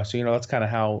 So that's kind of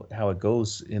how it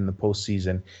goes in the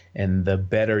postseason. And the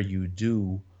better you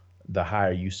do, the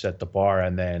higher you set the bar.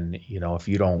 And then, if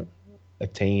you don't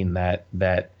attain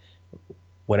that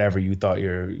whatever you thought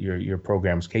your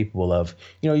program's capable of,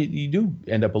 you do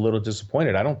end up a little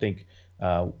disappointed. I don't think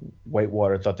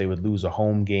Whitewater thought they would lose a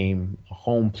home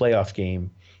playoff game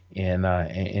in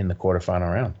the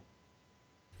quarterfinal round.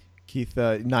 Keith,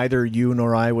 neither you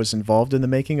nor I was involved in the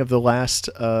making of the last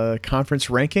conference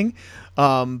ranking.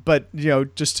 But,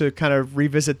 just to kind of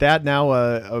revisit that now,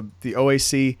 the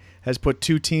OAC has put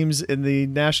two teams in the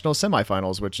national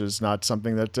semifinals, which is not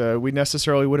something that we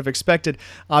necessarily would have expected.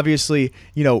 Obviously,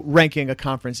 ranking a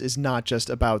conference is not just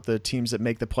about the teams that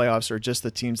make the playoffs or just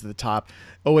the teams at the top.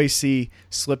 OAC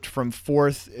slipped from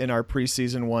 4th in our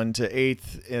preseason one to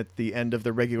 8th at the end of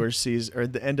the regular season, or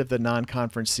the end of the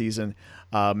non-conference season.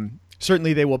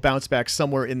 Certainly they will bounce back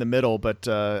somewhere in the middle, but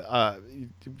I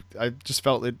just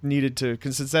felt it needed to,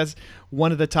 because that's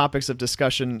one of the topics of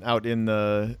discussion out in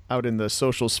the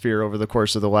social sphere over the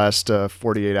course of the last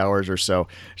 48 hours or so.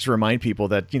 Just remind people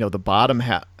that the bottom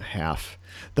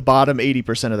the bottom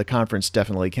 80% of the conference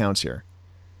definitely counts here.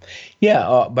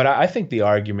 Yeah, but I think the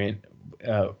argument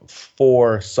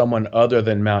for someone other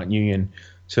than Mount Union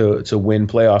to win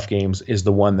playoff games is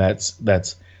the one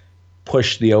that's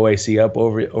pushed the OAC up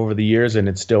over the years, and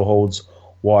it still holds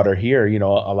water here. A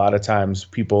lot of times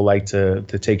people like to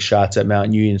take shots at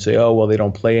Mount Union and say, oh, well, they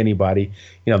don't play anybody.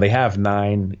 They have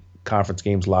 9 conference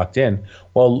games locked in.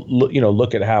 Well,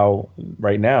 look at how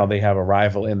right now they have a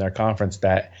rival in their conference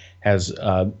that has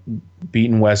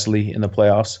beaten Wesley in the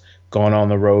playoffs, gone on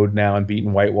the road now and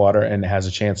beaten Whitewater, and has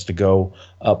a chance to go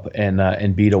up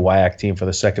and beat a WIAC team for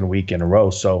the second week in a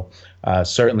row. So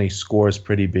certainly scores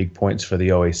pretty big points for the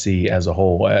OAC as a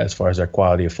whole as far as their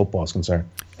quality of football is concerned.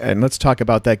 And let's talk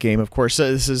about that game. Of course,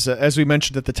 this is, as we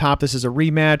mentioned at the top, this is a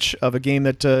rematch of a game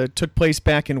that took place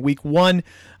back in Week 1.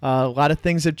 A lot of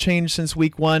things have changed since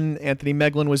Week 1. Anthony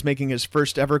Meglin was making his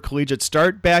first ever collegiate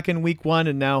start back in Week 1,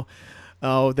 and now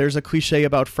there's a cliche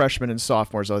about freshmen and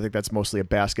sophomores. I think that's mostly a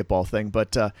basketball thing,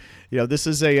 but this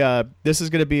is going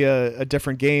to be a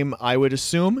different game, I would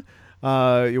assume.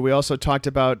 We also talked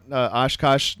about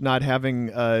Oshkosh not having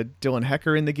Dylan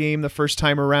Hecker in the game the first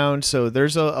time around, so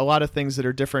there's a lot of things that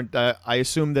are different. I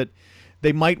assume that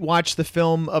they might watch the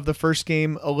film of the first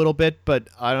game a little bit, but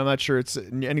I'm not sure it's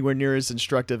anywhere near as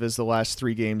instructive as the last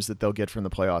 3 games that they'll get from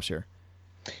the playoffs here.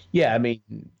 Yeah, I mean,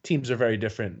 teams are very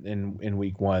different in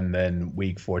Week 1 than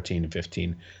Week 14 and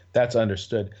 15. That's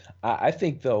understood. I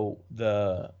think, though,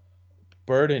 the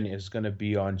burden is going to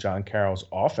be on John Carroll's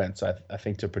offense, I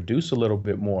think, to produce a little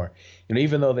bit more.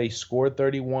 Even though they scored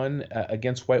 31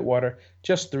 against Whitewater,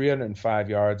 just 305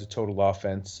 yards of total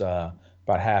offense,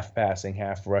 about half passing,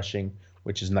 half rushing,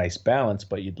 which is nice balance,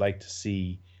 but you'd like to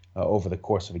see over the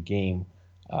course of a game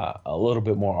a little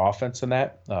bit more offense than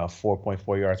that,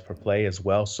 4.4 yards per play as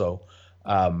well. So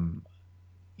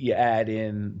you add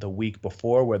in the week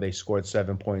before where they scored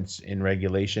 7 points in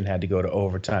regulation, had to go to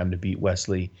overtime to beat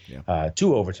Wesley, 2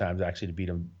 overtimes actually to beat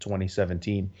them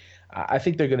 2017. I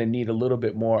think they're going to need a little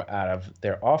bit more out of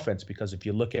their offense, because if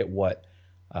you look at what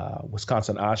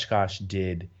Wisconsin Oshkosh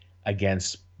did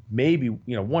against maybe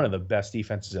one of the best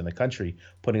defenses in the country,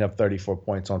 putting up 34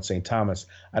 points on St. Thomas,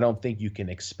 I don't think you can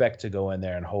expect to go in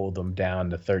there and hold them down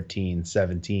to 13,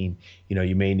 17.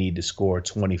 You may need to score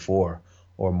 24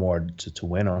 or more to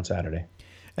win on Saturday.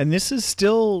 And this is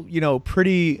still,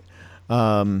 pretty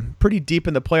deep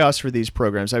in the playoffs for these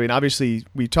programs. I mean, obviously,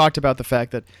 we talked about the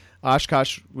fact that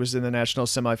Oshkosh was in the national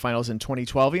semifinals in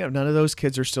 2012. None of those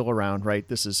kids are still around, right?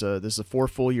 This is 4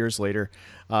 full years later.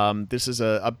 This is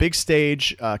a big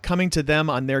stage coming to them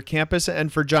on their campus,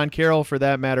 and for John Carroll, for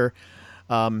that matter.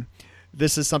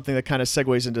 This is something that kind of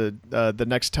segues into the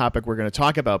next topic we're going to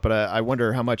talk about, but I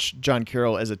wonder how much John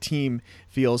Carroll as a team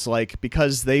feels like,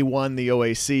 because they won the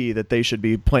OAC, that they should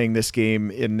be playing this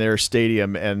game in their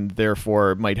stadium, and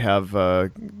therefore might have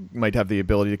the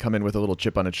ability to come in with a little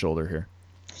chip on its shoulder here.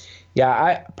 Yeah,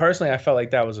 I felt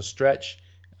like that was a stretch.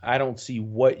 I don't see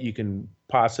what you can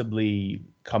possibly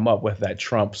come up with that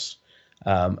trumps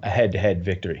a head-to-head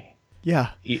victory.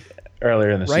 Yeah, earlier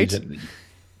in the right? season.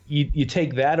 you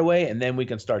take that away, and then we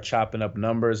can start chopping up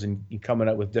numbers and coming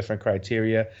up with different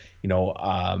criteria.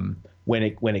 When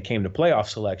it came to playoff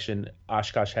selection,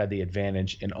 Oshkosh had the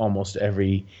advantage in almost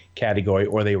every category,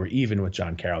 or they were even with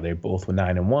John Carroll. They both were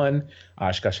 9-1.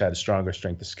 Oshkosh had a stronger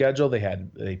strength of schedule.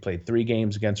 They played 3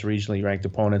 games against regionally ranked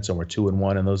opponents and were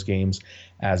 2-1 in those games,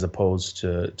 as opposed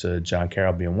to John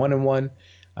Carroll being 1-1.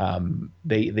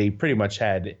 They pretty much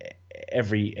had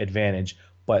every advantage,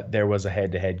 but there was a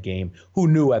head-to-head game. Who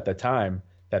knew at the time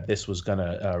that this was going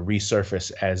to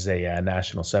resurface as a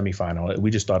national semifinal? We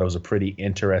just thought it was a pretty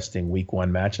interesting week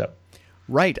 1 matchup.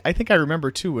 Right. I think I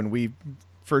remember, too, when we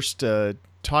first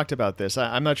talked about this.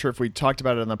 I'm not sure if we talked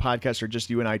about it on the podcast or just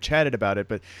you and I chatted about it,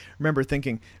 but I remember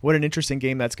thinking, what an interesting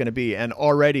game that's going to be. And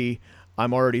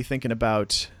I'm already thinking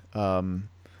about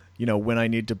when I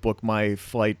need to book my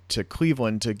flight to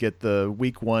Cleveland to get the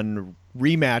week 1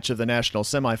 rematch of the national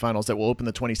semifinals that will open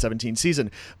the 2017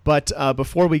 season. But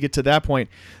before we get to that point,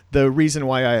 the reason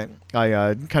why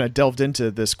I kind of delved into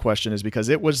this question is because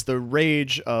it was the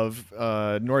rage of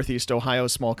Northeast Ohio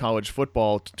small college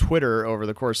football Twitter over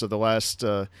the course of the last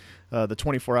the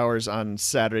 24 hours on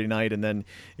Saturday night and then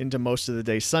into most of the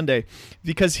day Sunday.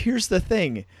 Because here's the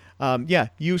thing.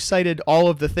 You cited all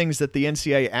of the things that the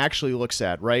NCAA actually looks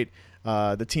at, right?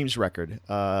 The team's record,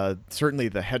 certainly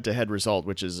the head-to-head result,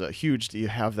 which is huge. You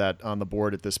have that on the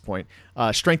board at this point.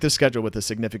 Strength of schedule with a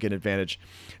significant advantage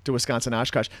to Wisconsin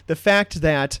Oshkosh. The fact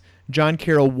that John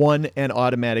Carroll won an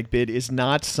automatic bid is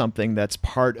not something that's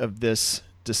part of this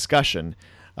discussion.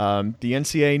 The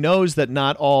NCAA knows that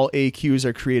not all AQs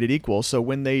are created equal, so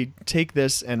when they take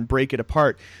this and break it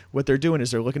apart, what they're doing is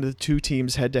they're looking at the 2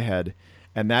 teams head-to-head,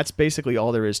 and that's basically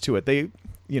all there is to it.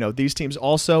 These teams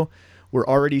also were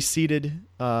already seeded,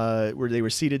 where they were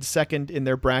seeded second in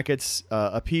their brackets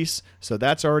apiece. So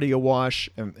that's already a wash.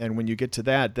 And when you get to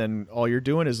that, then all you're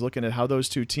doing is looking at how those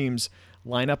 2 teams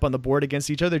line up on the board against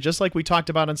each other, just like we talked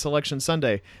about on Selection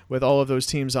Sunday with all of those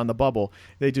teams on the bubble.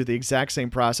 They do the exact same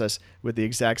process with the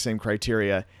exact same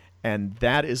criteria. And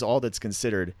that is all that's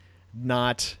considered,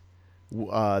 not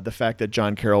the fact that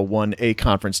John Carroll won a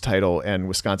conference title and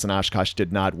Wisconsin Oshkosh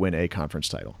did not win a conference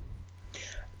title.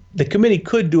 The committee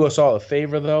could do us all a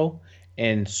favor, though,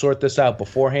 and sort this out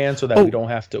beforehand so that we don't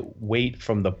have to wait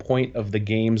from the point of the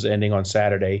games ending on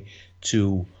Saturday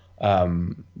to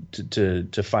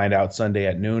find out Sunday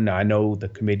at noon. Now, I know the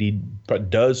committee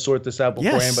does sort this out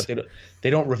beforehand, but they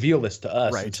don't reveal this to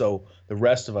us. Right. And so the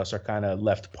rest of us are kind of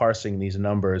left parsing these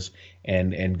numbers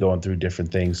and going through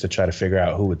different things to try to figure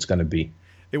out who it's going to be.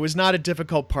 It was not a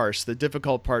difficult parse. The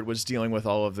difficult part was dealing with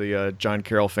all of the John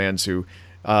Carroll fans who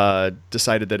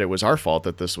decided that it was our fault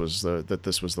that this was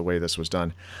the way this was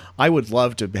done. I would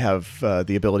love to have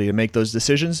the ability to make those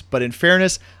decisions, but in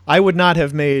fairness, I would not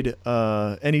have made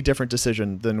any different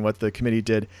decision than what the committee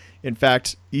did. In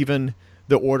fact, even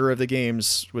the order of the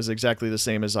games was exactly the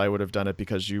same as I would have done it,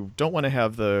 because you don't want to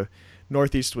have the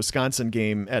Northeast Wisconsin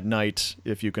game at night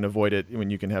if you can avoid it when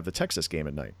you can have the Texas game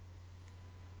at night.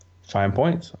 Fine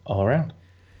points all around.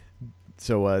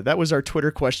 So that was our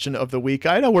Twitter question of the week.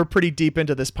 I know we're pretty deep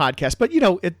into this podcast, but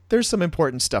there's some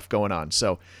important stuff going on.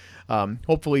 So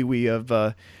hopefully we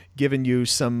have given you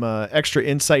some extra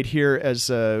insight here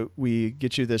as we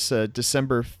get you this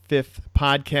December 5th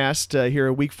podcast here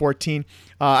at Week 14.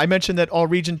 I mentioned that all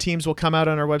region teams will come out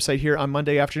on our website here on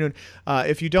Monday afternoon.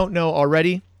 If you don't know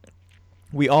already,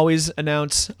 we always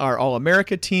announce our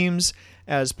All-America teams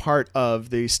as part of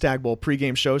the Stag Bowl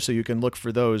pregame show, so you can look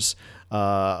for those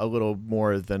a little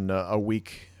more than a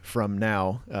week from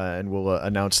now, and we'll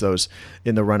announce those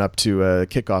in the run-up to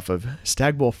kickoff of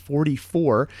Stag Bowl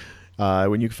 44.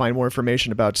 When you can find more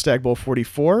information about Stag Bowl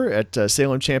 44 at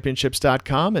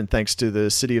SalemChampionships.com, and thanks to the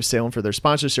City of Salem for their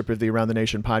sponsorship of the Around the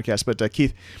Nation podcast. But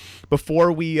Keith,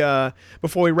 before we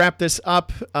wrap this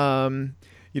up,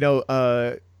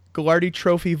 Gagliardi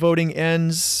Trophy voting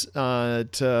ends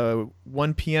at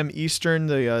 1 p.m. Eastern.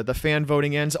 The fan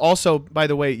voting ends. Also, by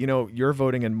the way, your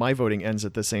voting and my voting ends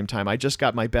at the same time. I just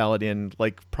got my ballot in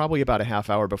probably about a half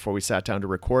hour before we sat down to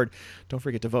record. Don't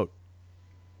forget to vote.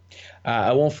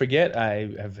 I won't forget. I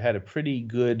have had a pretty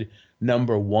good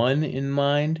number 1 in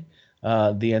mind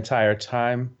the entire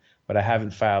time, but I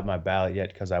haven't filed my ballot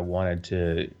yet because I wanted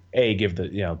to give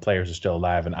the players who are still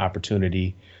alive an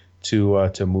opportunity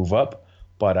to move up.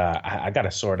 But I got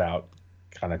to sort out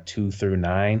kind of 2 through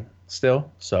 9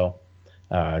 still. So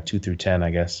 2 through 10,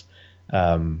 I guess.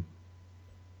 That's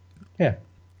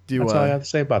all I have to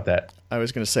say about that. I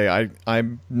was going to say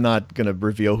I'm not going to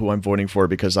reveal who I'm voting for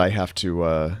because I have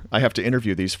to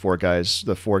interview these 4 guys,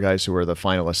 the 4 guys who are the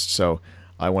finalists. So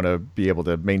I want to be able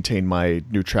to maintain my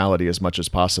neutrality as much as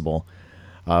possible.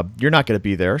 You're not going to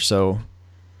be there, so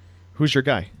who's your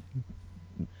guy?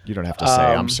 You don't have to say.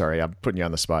 I'm sorry. I'm putting you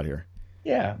on the spot here.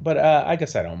 Yeah, but I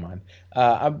guess I don't mind.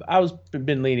 I was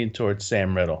been leaning towards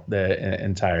Sam Riddle the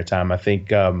entire time. I think,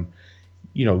 there.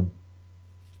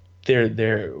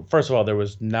 First of all, there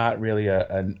was not really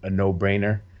a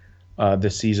no-brainer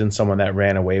this season. Someone that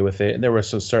ran away with it, and there were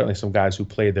certainly some guys who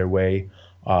played their way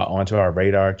onto our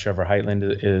radar. Trevor Heitland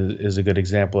is a good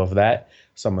example of that.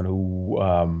 Someone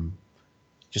who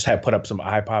just had put up some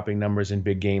eye-popping numbers in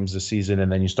big games this season,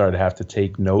 and then you started to have to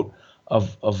take note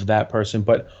of that person.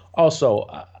 But also,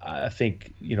 I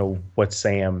think what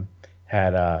Sam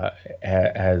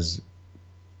has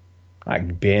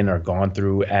been or gone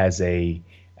through as a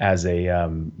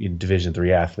Division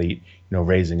III athlete,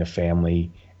 raising a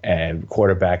family and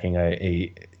quarterbacking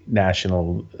a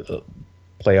national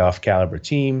playoff caliber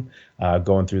team,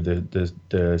 going through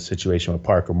the situation with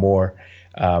Parker Moore,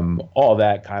 all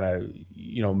that kind of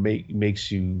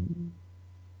makes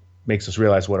us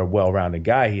realize what a well-rounded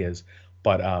guy he is,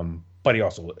 but he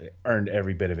also earned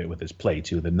every bit of it with his play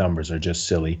too. The numbers are just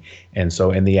silly, and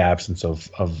so in the absence of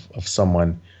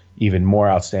someone even more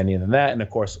outstanding than that, and of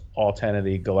course all 10 of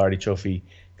the Gagliardi Trophy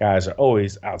guys are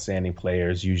always outstanding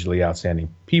players, usually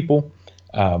outstanding people.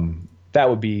 That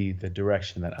would be the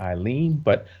direction that I lean,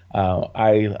 but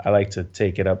I like to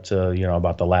take it up to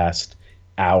about the last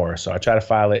hour, so I try to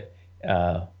file it.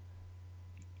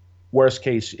 Worst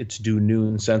case, it's due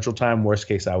noon Central Time. Worst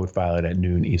case, I would file it at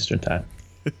noon Eastern Time.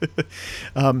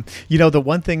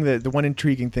 The one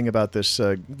intriguing thing about this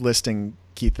listing,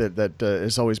 Keith, that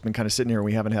has always been kind of sitting here and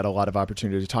we haven't had a lot of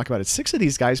opportunity to talk about it. 6 of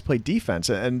these guys play defense,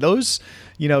 and those,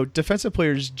 defensive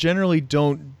players generally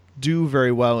don't do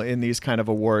very well in these kind of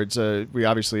awards. We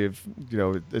obviously have,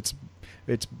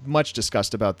 it's much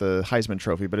discussed about the Heisman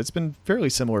Trophy, but it's been fairly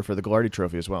similar for the Gagliardi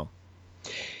Trophy as well.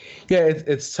 Yeah,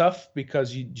 it's tough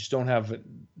because you just don't have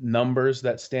numbers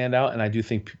that stand out, and I do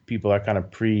think people are kind of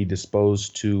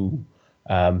predisposed to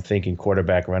thinking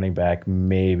quarterback, running back,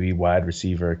 maybe wide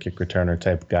receiver, kick returner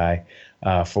type guy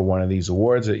for one of these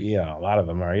awards. A lot of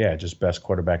them are just best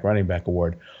quarterback, running back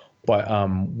award. But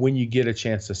when you get a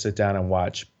chance to sit down and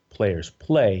watch players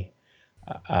play,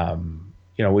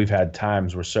 we've had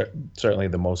times where certainly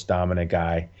the most dominant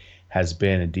guy has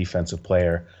been a defensive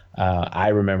player. I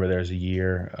remember there was a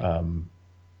year,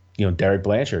 Derek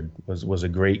Blanchard was a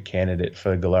great candidate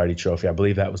for the Gagliardi Trophy. I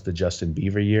believe that was the Justin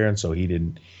Beaver year, and so he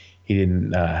didn't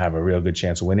have a real good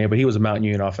chance of winning, but he was a Mount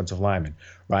Union offensive lineman.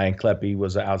 Ryan Kleppe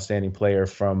was an outstanding player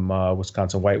from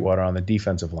Wisconsin Whitewater on the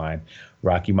defensive line.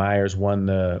 Rocky Myers won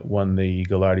the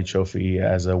Gagliardi Trophy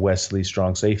as a Wesley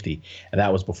strong safety, and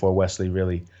that was before Wesley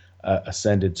really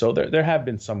ascended. So there have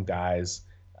been some guys,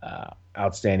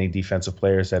 outstanding defensive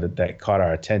players that caught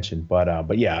our attention,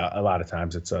 but yeah, a lot of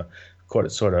times it's a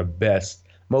sort of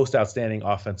most outstanding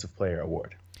offensive player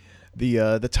award.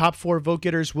 The top 4 vote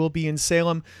getters will be in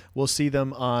Salem. We'll see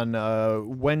them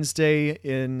on Wednesday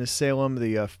in Salem,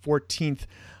 the 14th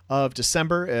of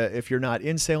December. If you're not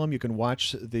in Salem, you can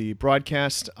watch the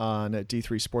broadcast on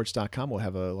d3sports.com. We'll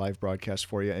have a live broadcast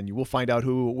for you, and you will find out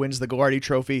who wins the Gagliardi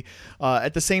Trophy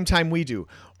at the same time we do,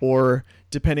 or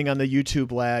depending on the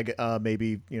YouTube lag,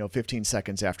 maybe 15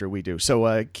 seconds after we do.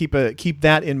 So keep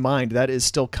that in mind. That is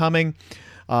still coming.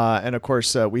 And of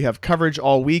course, we have coverage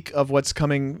all week of what's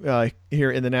coming here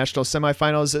in the national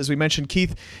semifinals. As we mentioned,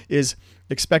 Keith is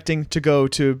expecting to go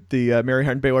to the Mary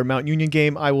Hardin-Baylor Mount Union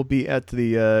game. I will be at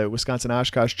the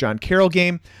Wisconsin-Oshkosh John Carroll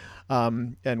game.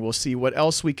 And we'll see what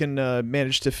else we can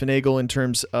manage to finagle in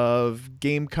terms of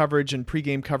game coverage and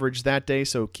pregame coverage that day.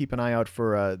 So keep an eye out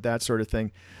for that sort of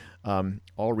thing.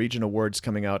 All region awards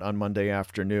coming out on Monday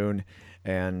afternoon.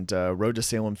 And Road to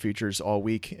Salem features all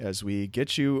week as we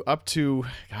get you up to,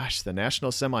 the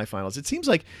national semifinals. It seems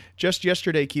like just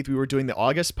yesterday, Keith, we were doing the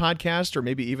August podcast or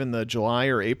maybe even the July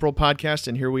or April podcast,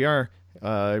 and here we are.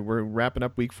 We're wrapping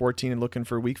up week 14 and looking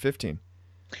for week 15.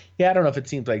 Yeah, I don't know if it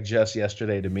seems like just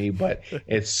yesterday to me, but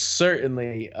it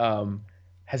certainly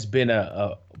has been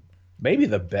maybe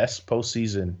the best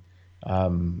postseason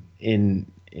in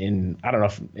I don't know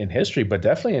if in history, but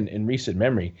definitely in recent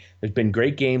memory. There's been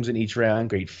great games in each round,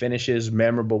 great finishes,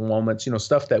 memorable moments,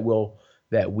 stuff that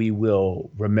we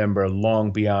will remember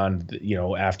long beyond,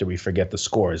 after we forget the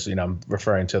scores. I'm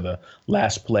referring to the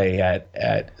last play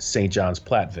at St. John's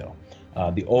Platteville,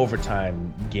 the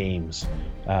overtime games,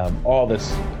 all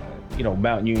this,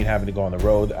 Mount Union having to go on the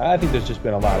road. I think there's just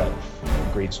been a lot of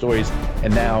great stories.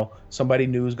 And now somebody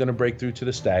new is going to break through to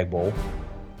the Stag Bowl.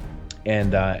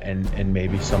 And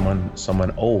maybe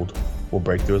someone old will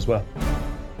break through as well.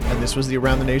 And This was the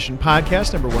Around the Nation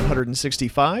podcast, number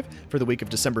 165 for the week of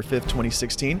December 5th,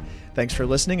 2016. Thanks for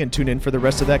listening, and tune in for the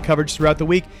rest of that coverage throughout the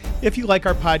week. If you like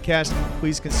our podcast,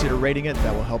 please consider rating it.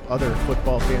 That will help other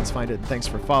football fans find it. And thanks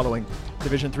for following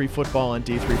Division III Football on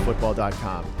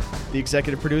D3Football.com. The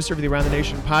executive producer of the Around the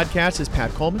Nation podcast is Pat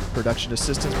Coleman. Production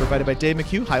assistance provided by Dave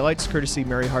McHugh. Highlights courtesy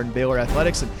Mary Hardin Baylor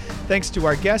Athletics. And thanks to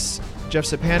our guests, Jeff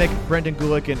Sapanik, Brendan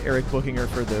Gulick, and Eric Bookinger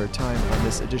for their time on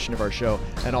this edition of our show.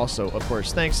 And also, of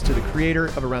course, thanks to the creator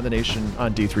of Around the Nation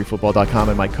on D3Football.com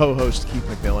and my co-host, Keith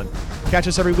McMillan. Catch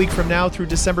us every week from now through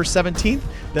December 17th,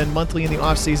 then monthly in the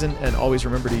off-season, and always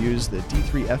remember to use the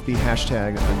D3FB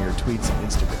hashtag on your tweets and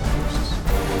Instagram posts.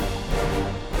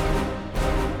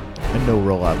 And no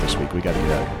rollout this week. We got to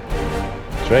get out of here.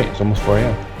 That's right. It's almost 4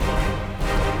 a.m.